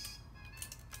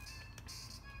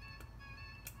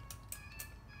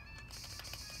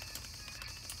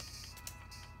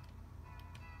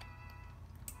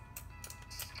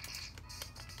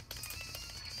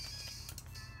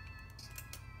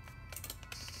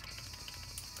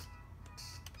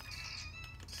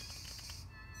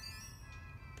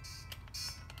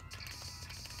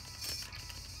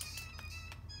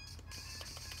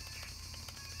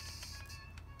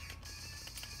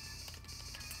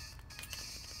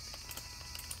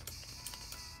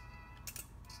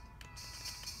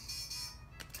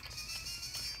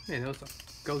 Man, those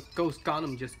Ghost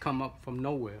Gotham just come up from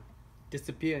nowhere,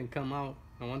 disappear and come out.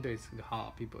 No wonder it's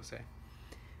hard, people say.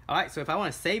 Alright, so if I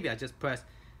want to save it, I just press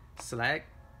select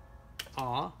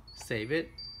R, save it.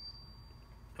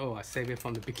 Oh, I save it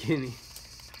from the beginning.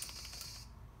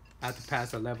 I have to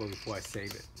pass a level before I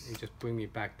save it. It just bring me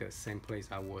back to the same place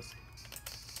I was.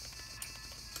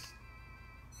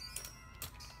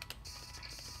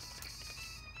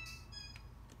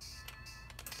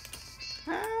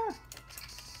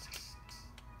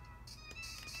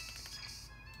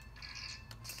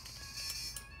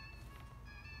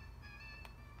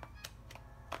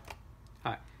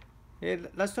 Hey,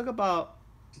 let's talk about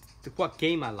what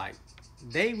game I like.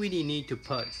 They really need to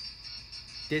put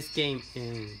this game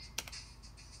in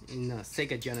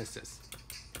Sega Genesis.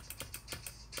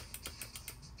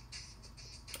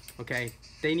 Okay,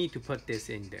 they need to put this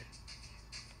in there.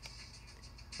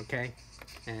 Okay,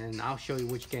 and I'll show you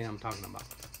which game I'm talking about.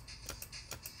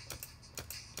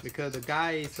 Because the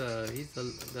guy is he's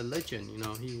the legend, you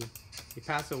know. He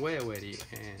passed away already,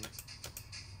 and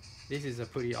this is a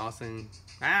pretty awesome.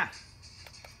 I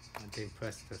didn't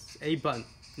press this A button.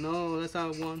 No, that's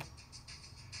not one.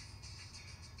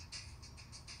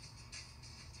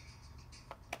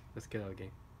 Let's get out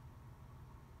again.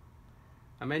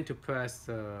 I meant to press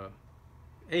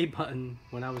A button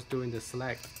when I was doing the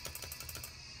select.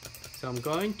 So I'm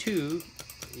going to,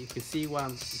 you can see what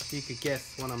I'm, if you could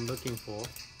guess what I'm looking for.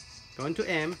 Going to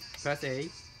M, press A.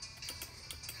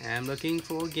 And I'm looking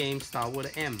for a game start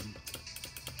with an M.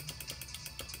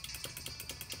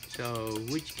 So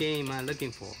which game am I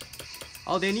looking for?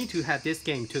 Oh, they need to have this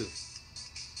game too.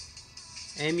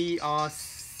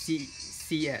 MERCS.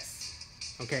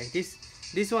 Okay,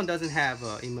 this one doesn't have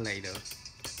an emulator,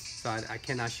 so I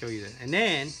cannot show you that. And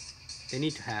then they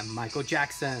need to have Michael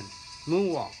Jackson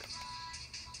Moonwalk.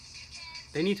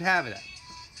 They need to have that.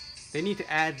 They need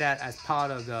to add that as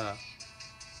part of the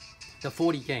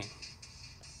 40 game.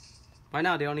 Right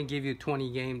now they only give you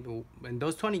 20 games, and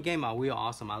those 20 games are real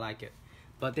awesome. I like it.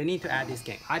 But they need to add this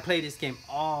game. I play this game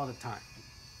all the time.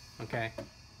 Okay?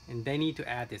 And they need to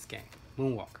add this game.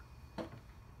 Moonwalk.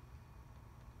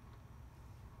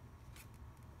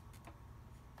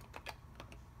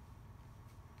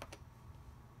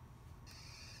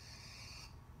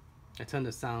 I turned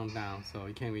the sound down so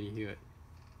you can't really hear it.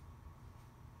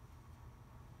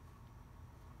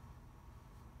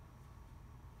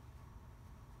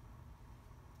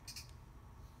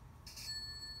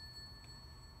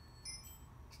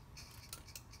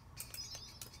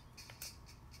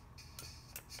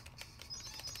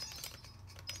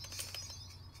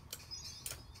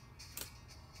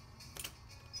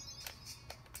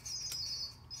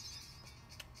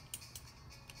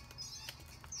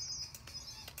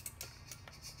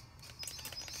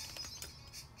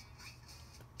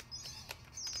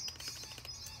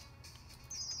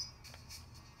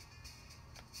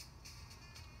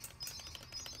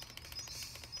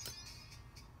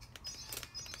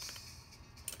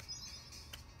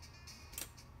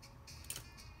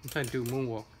 trying to do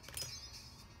moonwalk.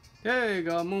 There you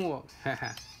go, moonwalk. Haha.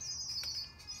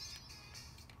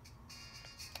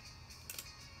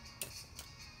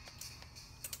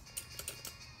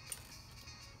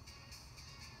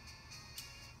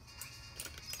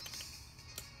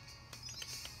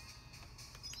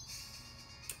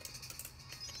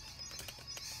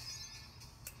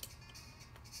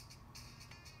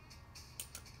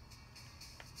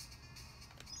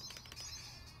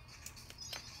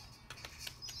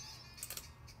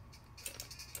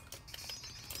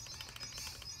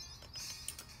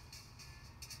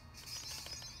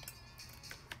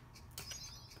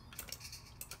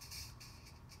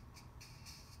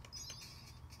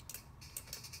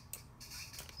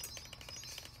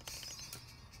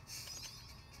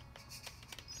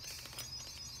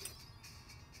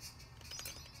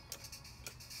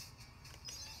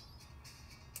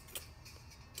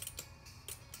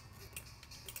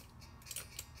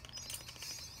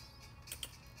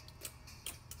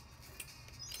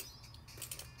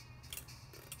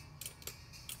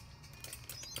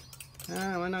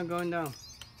 Ah, we're not going down.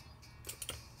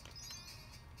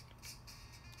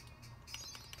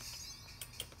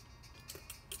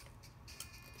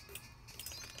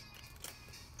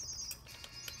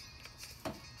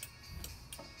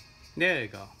 There you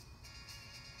go.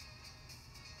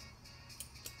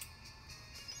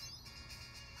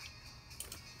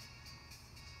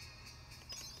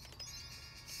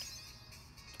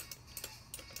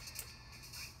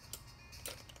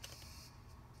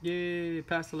 Yay,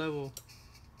 passed the level.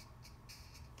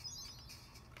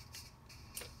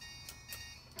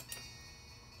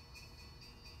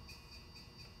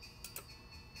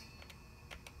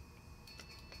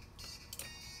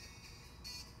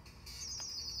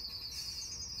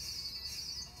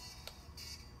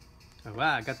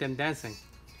 Wow, I got them dancing.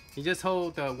 You just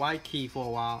hold the Y key for a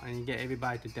while and you get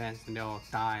everybody to dance and they'll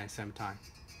die at the same time.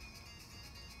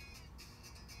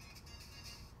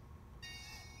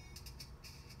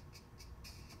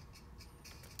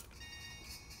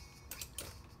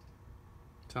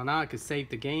 So now I can save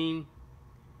the game.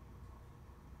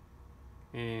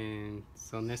 And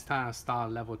so next time I'll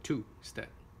start level 2 instead.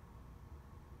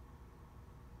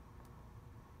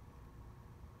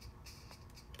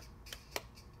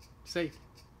 Save.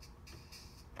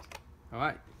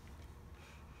 Alright.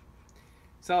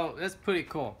 So that's pretty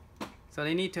cool. So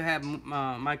they need to have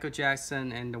Michael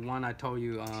Jackson and the one I told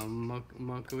you,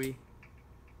 Mercury.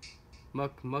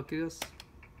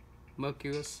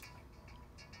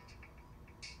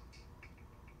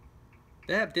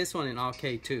 They have this one in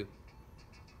arcade too,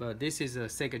 but this is a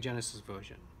Sega Genesis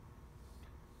version.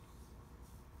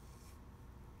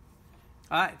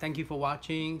 Alright, thank you for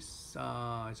watching. It's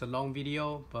a long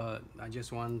video, but I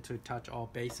just want to touch all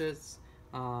bases.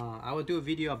 I will do a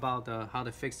video about how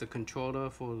to fix the controller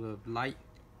for the light.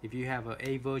 If you have an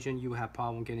A version, you have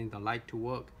problem getting the light to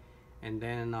work. And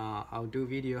then I'll do a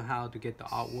video how to get the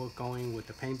artwork going with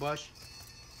the paintbrush.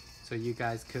 So you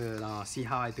guys could see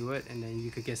how I do it, and then you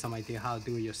could get some idea how to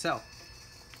do it yourself.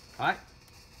 Alright,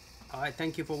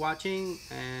 thank you for watching,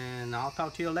 and I'll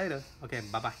talk to you later. Okay,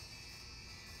 bye-bye.